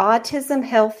 it's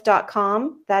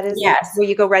autismhealth.com. That is where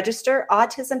you go register,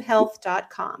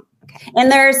 autismhealth.com. Okay.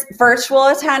 And there's virtual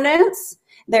attendance.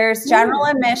 There's general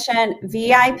admission,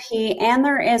 VIP, and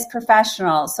there is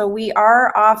professional. So we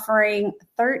are offering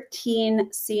 13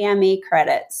 CME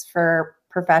credits for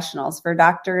professionals, for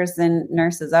doctors and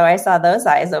nurses. Oh, I saw those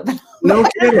eyes open. No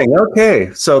kidding.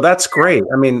 Okay. So that's great.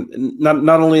 I mean,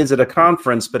 not only is it a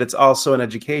conference, but it's also an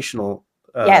educational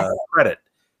credit.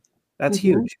 That's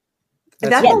huge.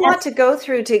 That's a lot to go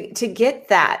through to get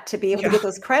that, to be able to get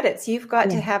those credits. You've got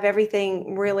to have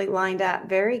everything really lined up.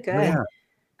 Very good. Yeah.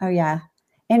 Oh, yeah.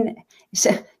 And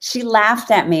she laughed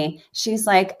at me. She's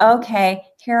like, okay,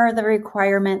 here are the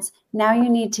requirements. Now you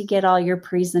need to get all your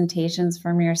presentations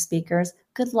from your speakers.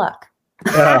 Good luck.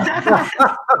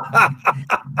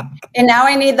 And now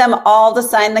I need them all to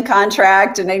sign the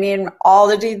contract, and I need them all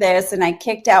to do this. And I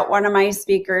kicked out one of my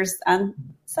speakers on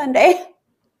Sunday.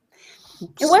 It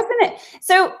wasn't it.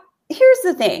 So here's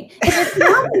the thing.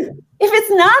 If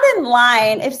it's not in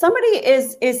line, if somebody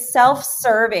is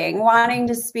self-serving, wanting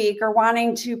to speak or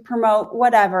wanting to promote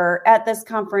whatever at this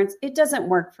conference, it doesn't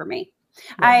work for me.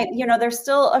 Right. There's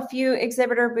still a few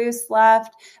exhibitor booths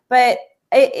left, but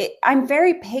I'm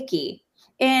very picky,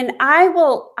 and I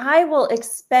will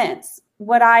expense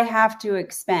what I have to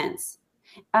expense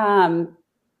out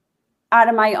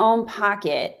of my own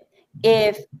pocket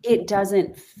if it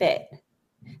doesn't fit.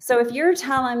 So if you're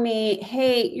telling me,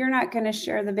 hey, you're not going to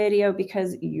share the video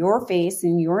because your face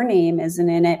and your name isn't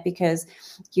in it because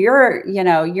you're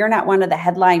not one of the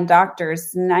headline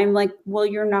doctors. And I'm like, well,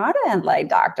 you're not a headline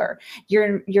doctor.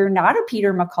 You're not a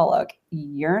Peter McCullough.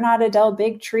 You're not a Del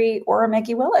Bigtree or a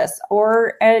Mickey Willis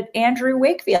or an Andrew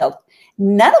Wakefield.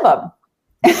 None of them.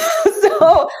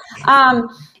 So,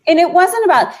 and it wasn't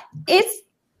about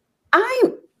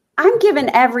I'm given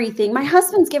everything. My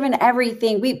husband's given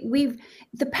everything. We've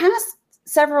the past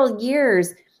several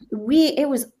years,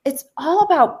 it's all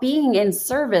about being in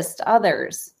service to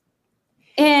others.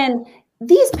 And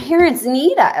these parents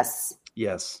need us.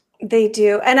 Yes. They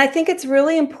do. And I think it's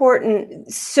really important.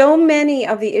 So many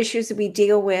of the issues that we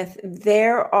deal with,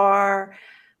 there are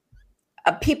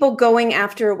people going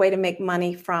after a way to make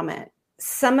money from it.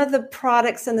 Some of the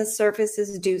products and the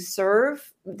services do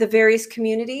serve the various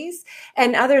communities,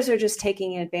 and others are just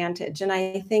taking advantage. And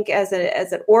I think as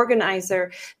an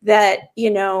organizer that,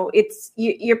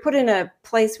 you're put in a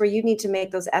place where you need to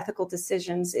make those ethical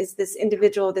decisions. Is this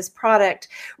individual, this product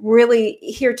really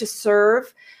here to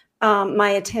serve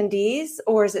my attendees,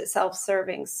 or is it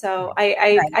self-serving? So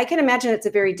I can imagine it's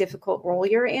a very difficult role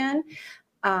you're in.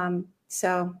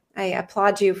 So I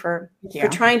applaud you for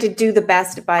trying to do the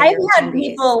best by your attendees. I've had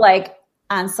people like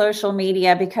on social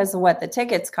media because of what the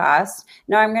tickets cost.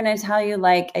 Now I'm going to tell you,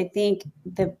 I think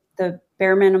the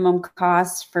bare minimum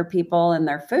cost for people and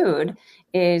their food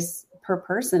per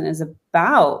person is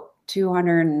about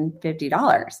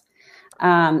 $250.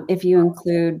 If you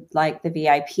include the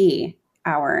VIP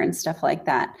hour and stuff like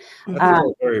that. That's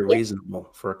very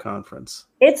reasonable for a conference.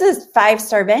 It's a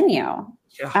 5-star venue.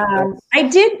 Yeah, I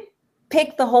did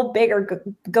pick the whole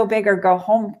go big or go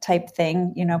home type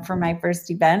thing, for my first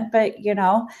event. But,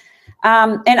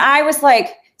 and I was like,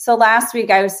 so last week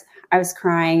I was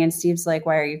crying, and Steve's like,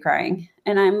 why are you crying?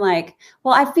 And I'm like,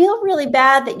 well, I feel really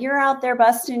bad that you're out there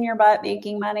busting your butt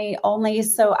making money only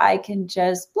so I can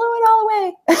just blow it all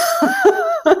away.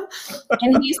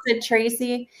 And he said,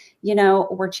 Tracy,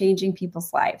 we're changing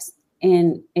people's lives.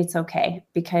 And it's okay,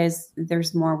 because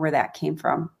there's more where that came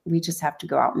from. We just have to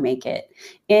go out and make it.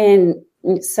 And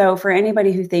so for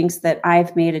anybody who thinks that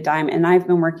I've made a dime, and I've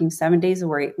been working 7 days a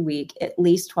week, at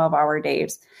least 12-hour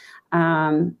days,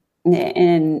 and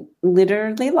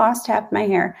literally lost half my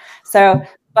hair. So,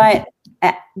 but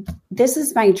this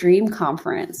is my dream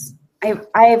conference.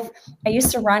 I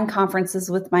used to run conferences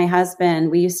with my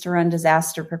husband. We used to run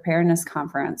disaster preparedness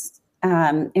conference.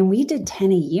 And we did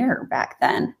 10 a year back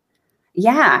then.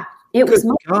 Yeah, it was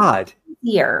much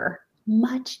easier.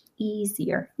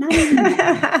 Not even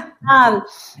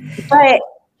but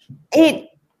and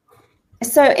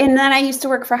then I used to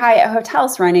work for Hyatt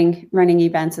Hotels running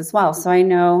events as well. So I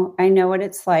know what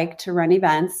it's like to run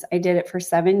events. I did it for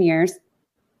 7 years.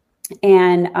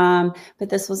 And, but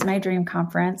this was my dream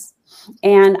conference.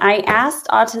 And I asked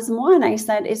Autism One, I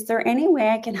said, is there any way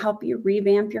I can help you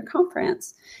revamp your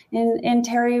conference? And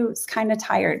Terry was kind of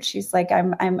tired. She's like,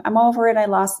 I'm over it. I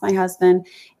lost my husband,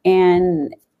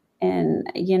 and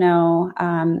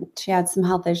she had some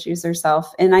health issues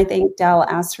herself. And I think Del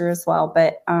asked her as well.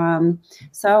 But,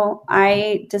 so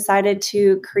I decided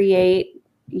to create,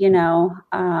 the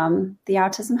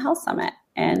Autism Health Summit.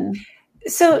 And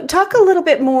so talk a little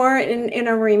bit more in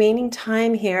our remaining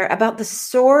time here about the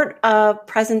sort of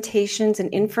presentations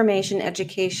and information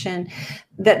education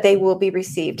that they will be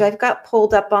received. I've got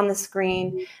pulled up on the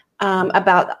screen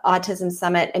about Autism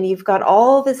Summit, and you've got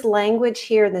all this language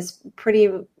here, this pretty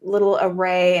little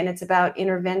array, and it's about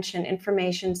intervention,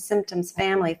 information, symptoms,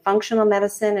 family, functional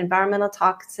medicine, environmental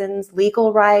toxins,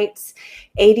 legal rights,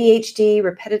 ADHD,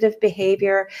 repetitive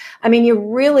behavior. I mean, you're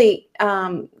really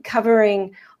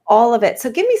covering all of it. So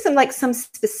give me some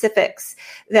specifics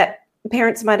that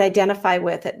parents might identify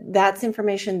with. That's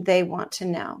information they want to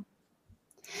know.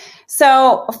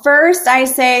 So first I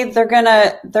say they're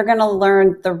gonna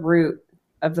learn the root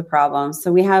of the problem.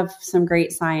 So we have some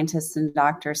great scientists and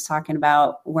doctors talking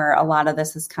about where a lot of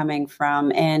this is coming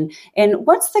from and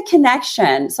what's the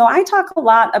connection. So I talk a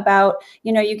lot about,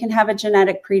 you can have a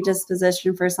genetic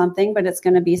predisposition for something, but it's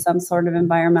going to be some sort of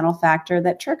environmental factor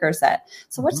that triggers it.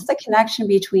 So what's the connection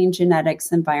between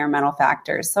genetics and environmental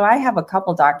factors? So I have a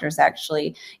couple doctors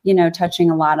actually,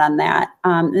 touching a lot on that.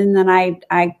 And then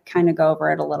I kind of go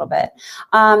over it a little bit.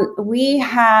 We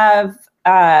have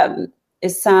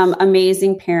some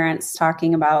amazing parents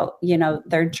talking about,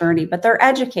 their journey, but they're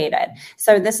educated.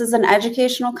 So this is an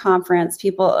educational conference.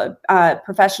 People,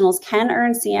 professionals can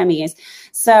earn CMEs.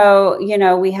 So,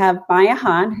 we have Maya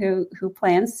Han, who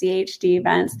plans CHD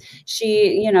events.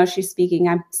 She's speaking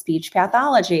on speech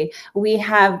pathology. We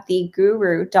have the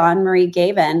guru, Dawn Marie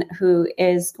Gavin, who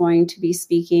is going to be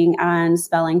speaking on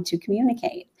spelling to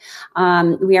communicate.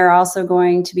 We are also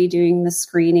going to be doing the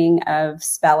screening of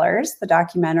Spellers, the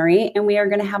documentary, and we are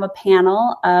going to have a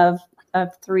panel of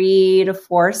 3 to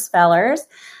 4 spellers,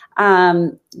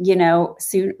 soon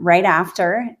right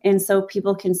after. And so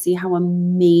people can see how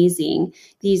amazing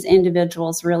these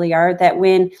individuals really are, that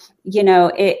when,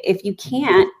 if you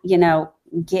can't,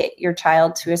 get your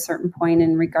child to a certain point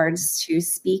in regards to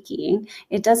speaking,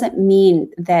 it doesn't mean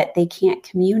that they can't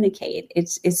communicate.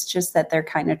 It's just that they're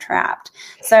kind of trapped.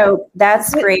 So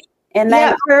that's great. And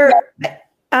then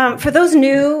for those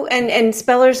new and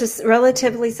spellers is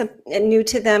relatively new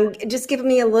to them, just give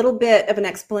me a little bit of an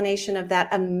explanation of that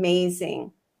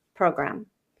amazing program.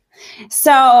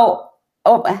 So,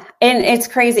 and it's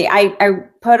crazy. I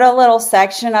put a little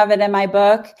section of it in my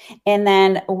book. And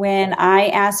then when I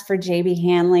asked for JB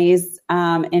Hanley's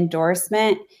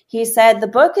endorsement, he said, the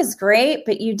book is great,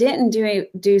 but you didn't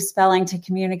do spelling to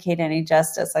communicate any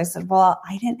justice. I said, well,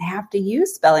 I didn't have to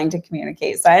use spelling to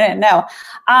communicate, so I didn't know.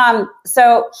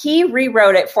 So he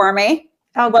rewrote it for me.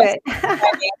 Oh, good.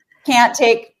 Can't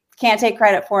take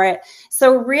credit for it.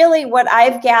 So really what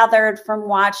I've gathered from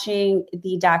watching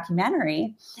the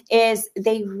documentary is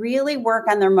they really work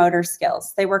on their motor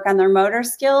skills. They work on their motor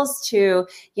skills to,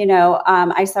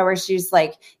 I saw where she's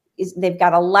like, they've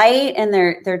got a light and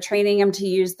they're training them to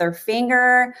use their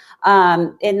finger.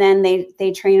 And then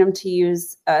they train them to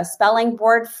use a spelling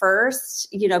board first,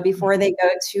 before they go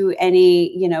to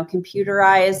any,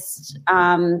 computerized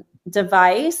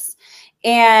device.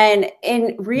 And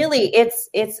really it's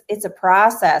a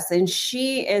process. And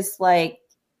she is like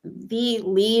the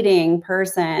leading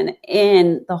person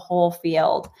in the whole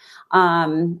field.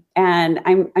 And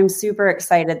I'm super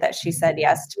excited that she said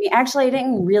yes to me. Actually, I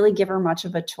didn't really give her much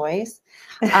of a choice.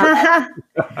 She's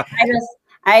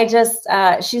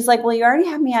like, well, you already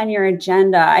have me on your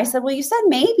agenda. I said, well, you said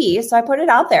maybe. So I put it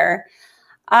out there.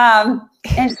 And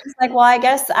she's like, well, I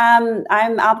guess,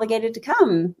 I'm obligated to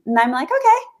come. And I'm like,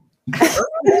 okay.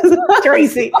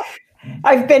 Tracy,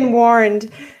 I've been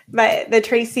warned by the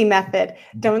Tracy method.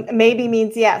 Maybe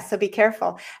means yes, so be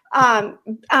careful. And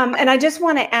I just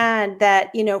want to add that,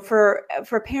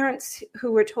 for parents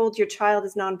who were told your child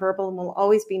is nonverbal and will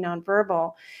always be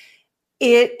nonverbal,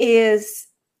 it is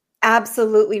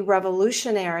absolutely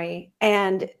revolutionary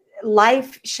and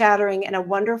life-shattering in a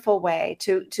wonderful way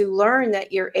to learn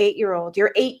that your 8-year-old,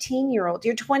 your 18-year-old,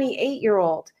 your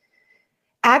 28-year-old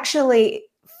actually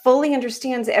fully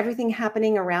understands everything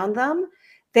happening around them.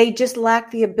 They just lack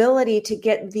the ability to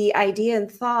get the idea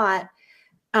and thought,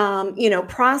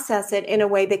 process it in a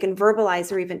way they can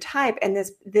verbalize or even type. And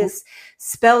this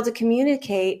spell to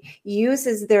communicate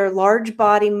uses their large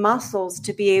body muscles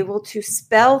to be able to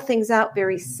spell things out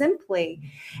very simply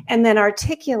and then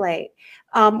articulate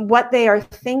what they are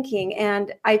thinking.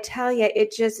 And I tell you,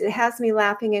 it has me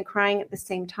laughing and crying at the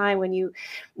same time when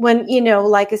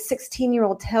like a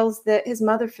 16-year-old tells his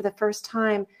mother for the first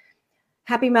time,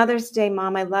 "Happy Mother's Day,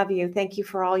 Mom. I love you. Thank you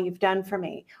for all you've done for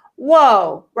me."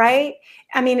 Whoa, right?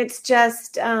 I mean, it's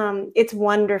just, it's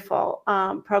wonderful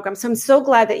program. So I'm so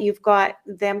glad that you've got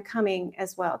them coming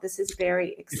as well. This is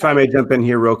very exciting. If I may jump in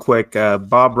here real quick,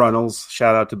 Bob Runnels,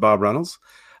 shout out to Bob Runnels.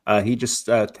 He just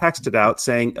texted out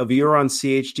saying, a viewer on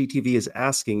CHD TV is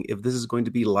asking if this is going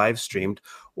to be live streamed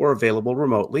or available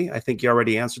remotely. I think you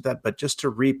already answered that, but just to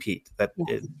repeat that,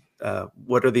 yes.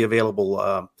 What are the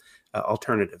available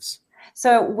alternatives?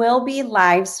 So it will be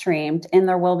live streamed and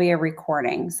there will be a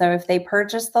recording. So if they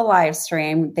purchase the live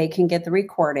stream, they can get the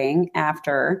recording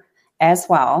after as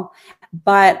well.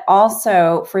 But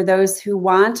also for those who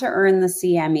want to earn the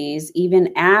CMEs,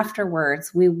 even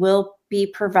afterwards, we will be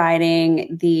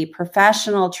providing the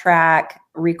professional track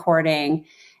recording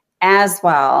as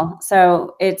well.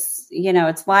 So it's,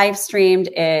 it's live streamed,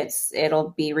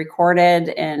 it'll be recorded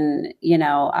and,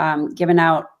 given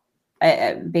out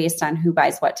based on who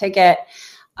buys what ticket.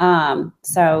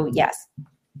 So yes.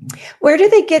 Where do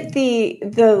they get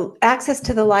the access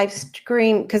to the live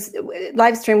stream? Because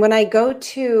live stream, when I go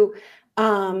to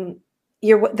the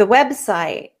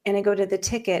website and I go to the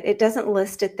ticket, it doesn't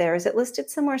list it there. Is it listed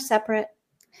somewhere separate?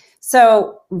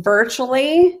 So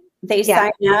virtually they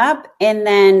sign up and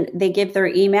then they give their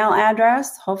email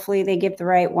address. Hopefully they give the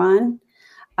right one.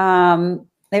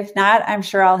 If not, I'm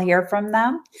sure I'll hear from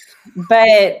them,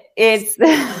 but it's,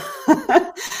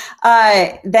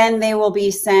 then they will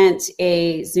be sent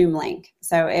a Zoom link.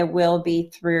 So it will be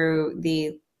through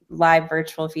the live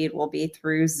virtual feed will be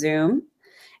through Zoom,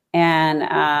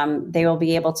 and they will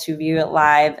be able to view it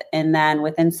live. And then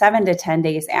within 7 to 10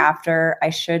 days after,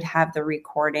 I should have the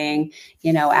recording,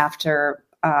 after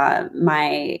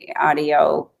my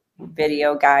audio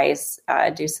video guys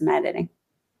do some editing.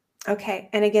 Okay.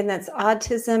 And again, that's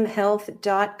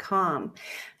autismhealth.com.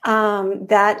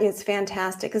 That is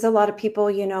fantastic because a lot of people,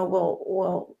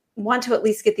 will want to at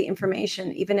least get the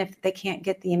information, even if they can't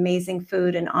get the amazing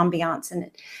food and ambiance and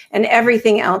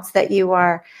everything else that you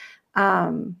are,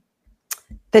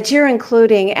 that you're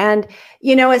including. And,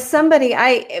 as somebody,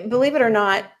 I believe it or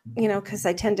not, because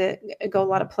I tend to go a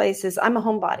lot of places, I'm a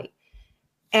homebody.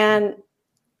 And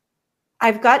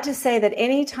I've got to say that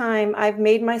anytime I've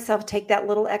made myself take that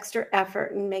little extra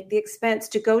effort and make the expense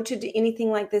to go to anything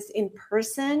like this in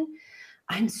person,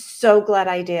 I'm so glad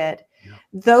I did. Yeah.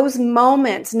 Those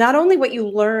moments, not only what you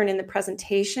learn in the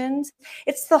presentations,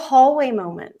 it's the hallway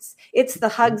moments. It's the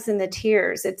hugs and the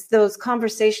tears. It's those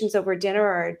conversations over dinner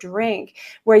or a drink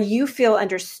where you feel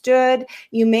understood.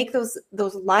 You make those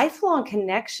lifelong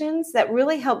connections that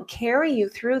really help carry you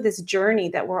through this journey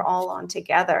that we're all on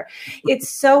together. It's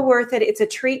so worth it. It's a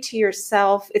treat to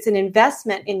yourself. It's an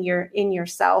investment in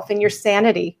yourself and your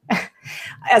sanity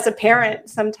as a parent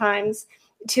sometimes,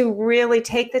 to really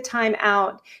take the time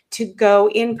out to go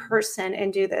in person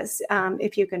and do this,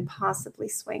 if you can possibly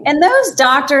swing. And those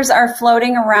doctors are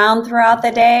floating around throughout the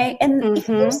day. And if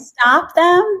you stop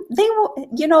them, they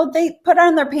will, they put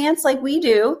on their pants like we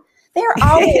do. They're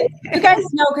always, you guys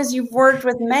know, because you've worked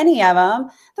with many of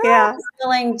them, they're always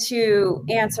willing to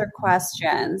answer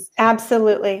questions.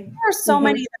 Absolutely. There are so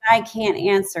many that I can't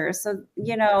answer. So,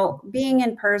 being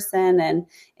in person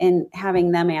and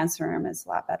having them answer them is a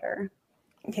lot better.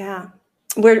 Yeah.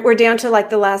 We're down to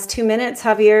like the last 2 minutes.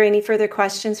 Javier, any further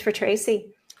questions for Tracy?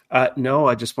 No,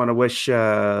 I just want to wish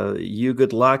you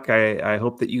good luck. I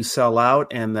hope that you sell out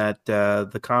and that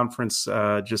the conference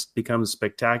just becomes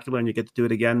spectacular and you get to do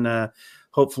it again,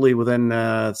 hopefully within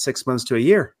 6 months to a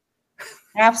year.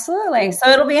 Absolutely. So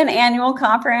it'll be an annual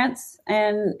conference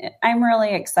and I'm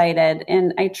really excited.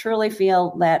 And I truly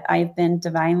feel that I've been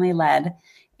divinely led.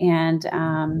 And,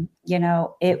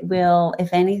 it will,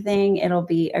 if anything, it'll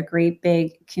be a great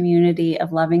big community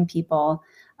of loving people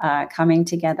coming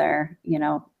together,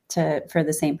 for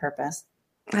the same purpose.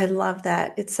 I love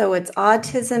that. It's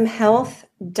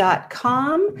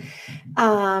autismhealth.com.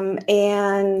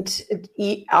 And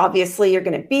obviously you're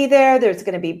going to be there. There's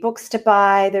going to be books to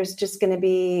buy. There's just going to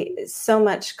be so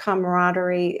much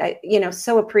camaraderie.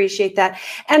 So appreciate that.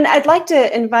 And I'd like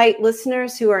to invite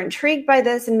listeners who are intrigued by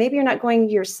this, and maybe you're not going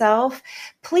yourself,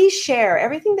 please share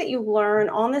everything that you learn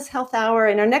on this health hour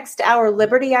and our next hour,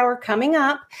 Liberty Hour, coming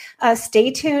up.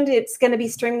 Stay tuned. It's going to be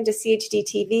streaming to CHD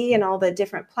TV and all the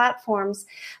different platforms.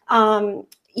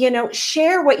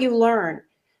 Share what you learn.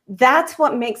 That's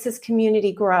what makes this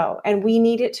community grow, and we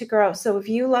need it to grow. So if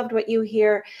you loved what you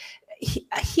hear,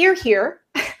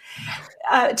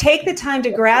 take the time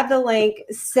to grab the link,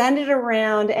 send it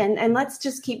around, and let's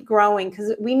just keep growing,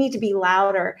 because we need to be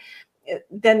louder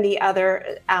than the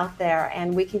other out there,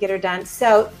 and we can get her done.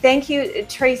 So thank you,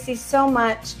 Tracy, so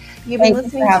much. You've been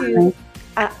listening to...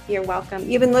 You're welcome.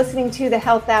 You've been listening to the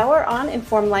Health Hour on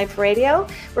Inform Life Radio.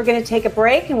 We're going to take a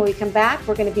break, and when we come back,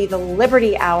 we're going to be the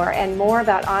Liberty Hour and more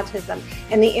about autism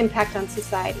and the impact on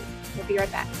society. We'll be right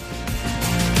back.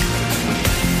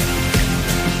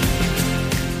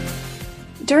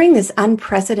 During this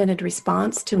unprecedented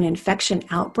response to an infection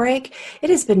outbreak, it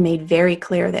has been made very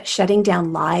clear that shutting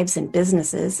down lives and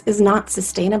businesses is not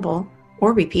sustainable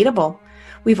or repeatable.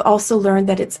 We've also learned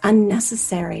that it's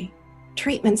unnecessary.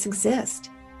 Treatments exist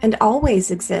and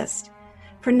always exist.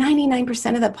 For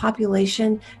 99% of the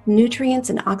population, nutrients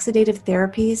and oxidative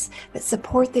therapies that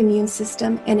support the immune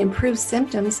system and improve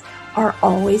symptoms are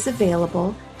always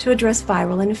available to address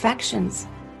viral infections.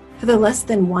 For the less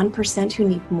than 1% who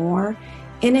need more,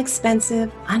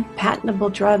 inexpensive, unpatentable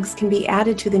drugs can be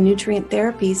added to the nutrient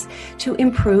therapies to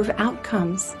improve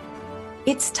outcomes.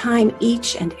 It's time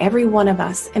each and every one of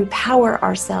us empower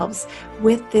ourselves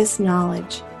with this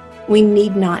knowledge. We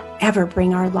need not ever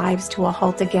bring our lives to a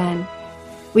halt again.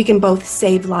 We can both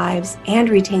save lives and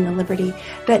retain the liberty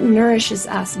that nourishes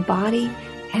us body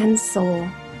and soul.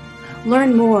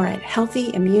 Learn more at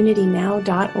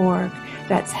healthyimmunitynow.org.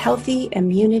 That's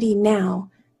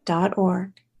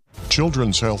healthyimmunitynow.org.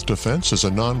 Children's Health Defense is a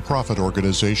nonprofit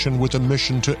organization with a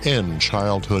mission to end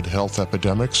childhood health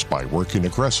epidemics by working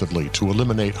aggressively to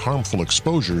eliminate harmful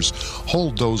exposures,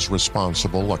 hold those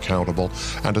responsible accountable,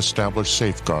 and establish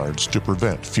safeguards to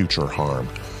prevent future harm.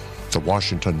 The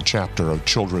Washington chapter of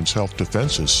Children's Health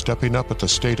Defense is stepping up at the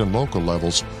state and local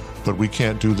levels, but we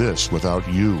can't do this without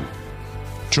you.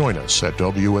 Join us at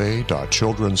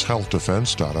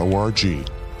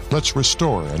wa.childrenshealthdefense.org. Let's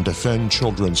restore and defend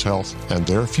children's health and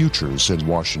their futures in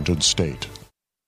Washington State.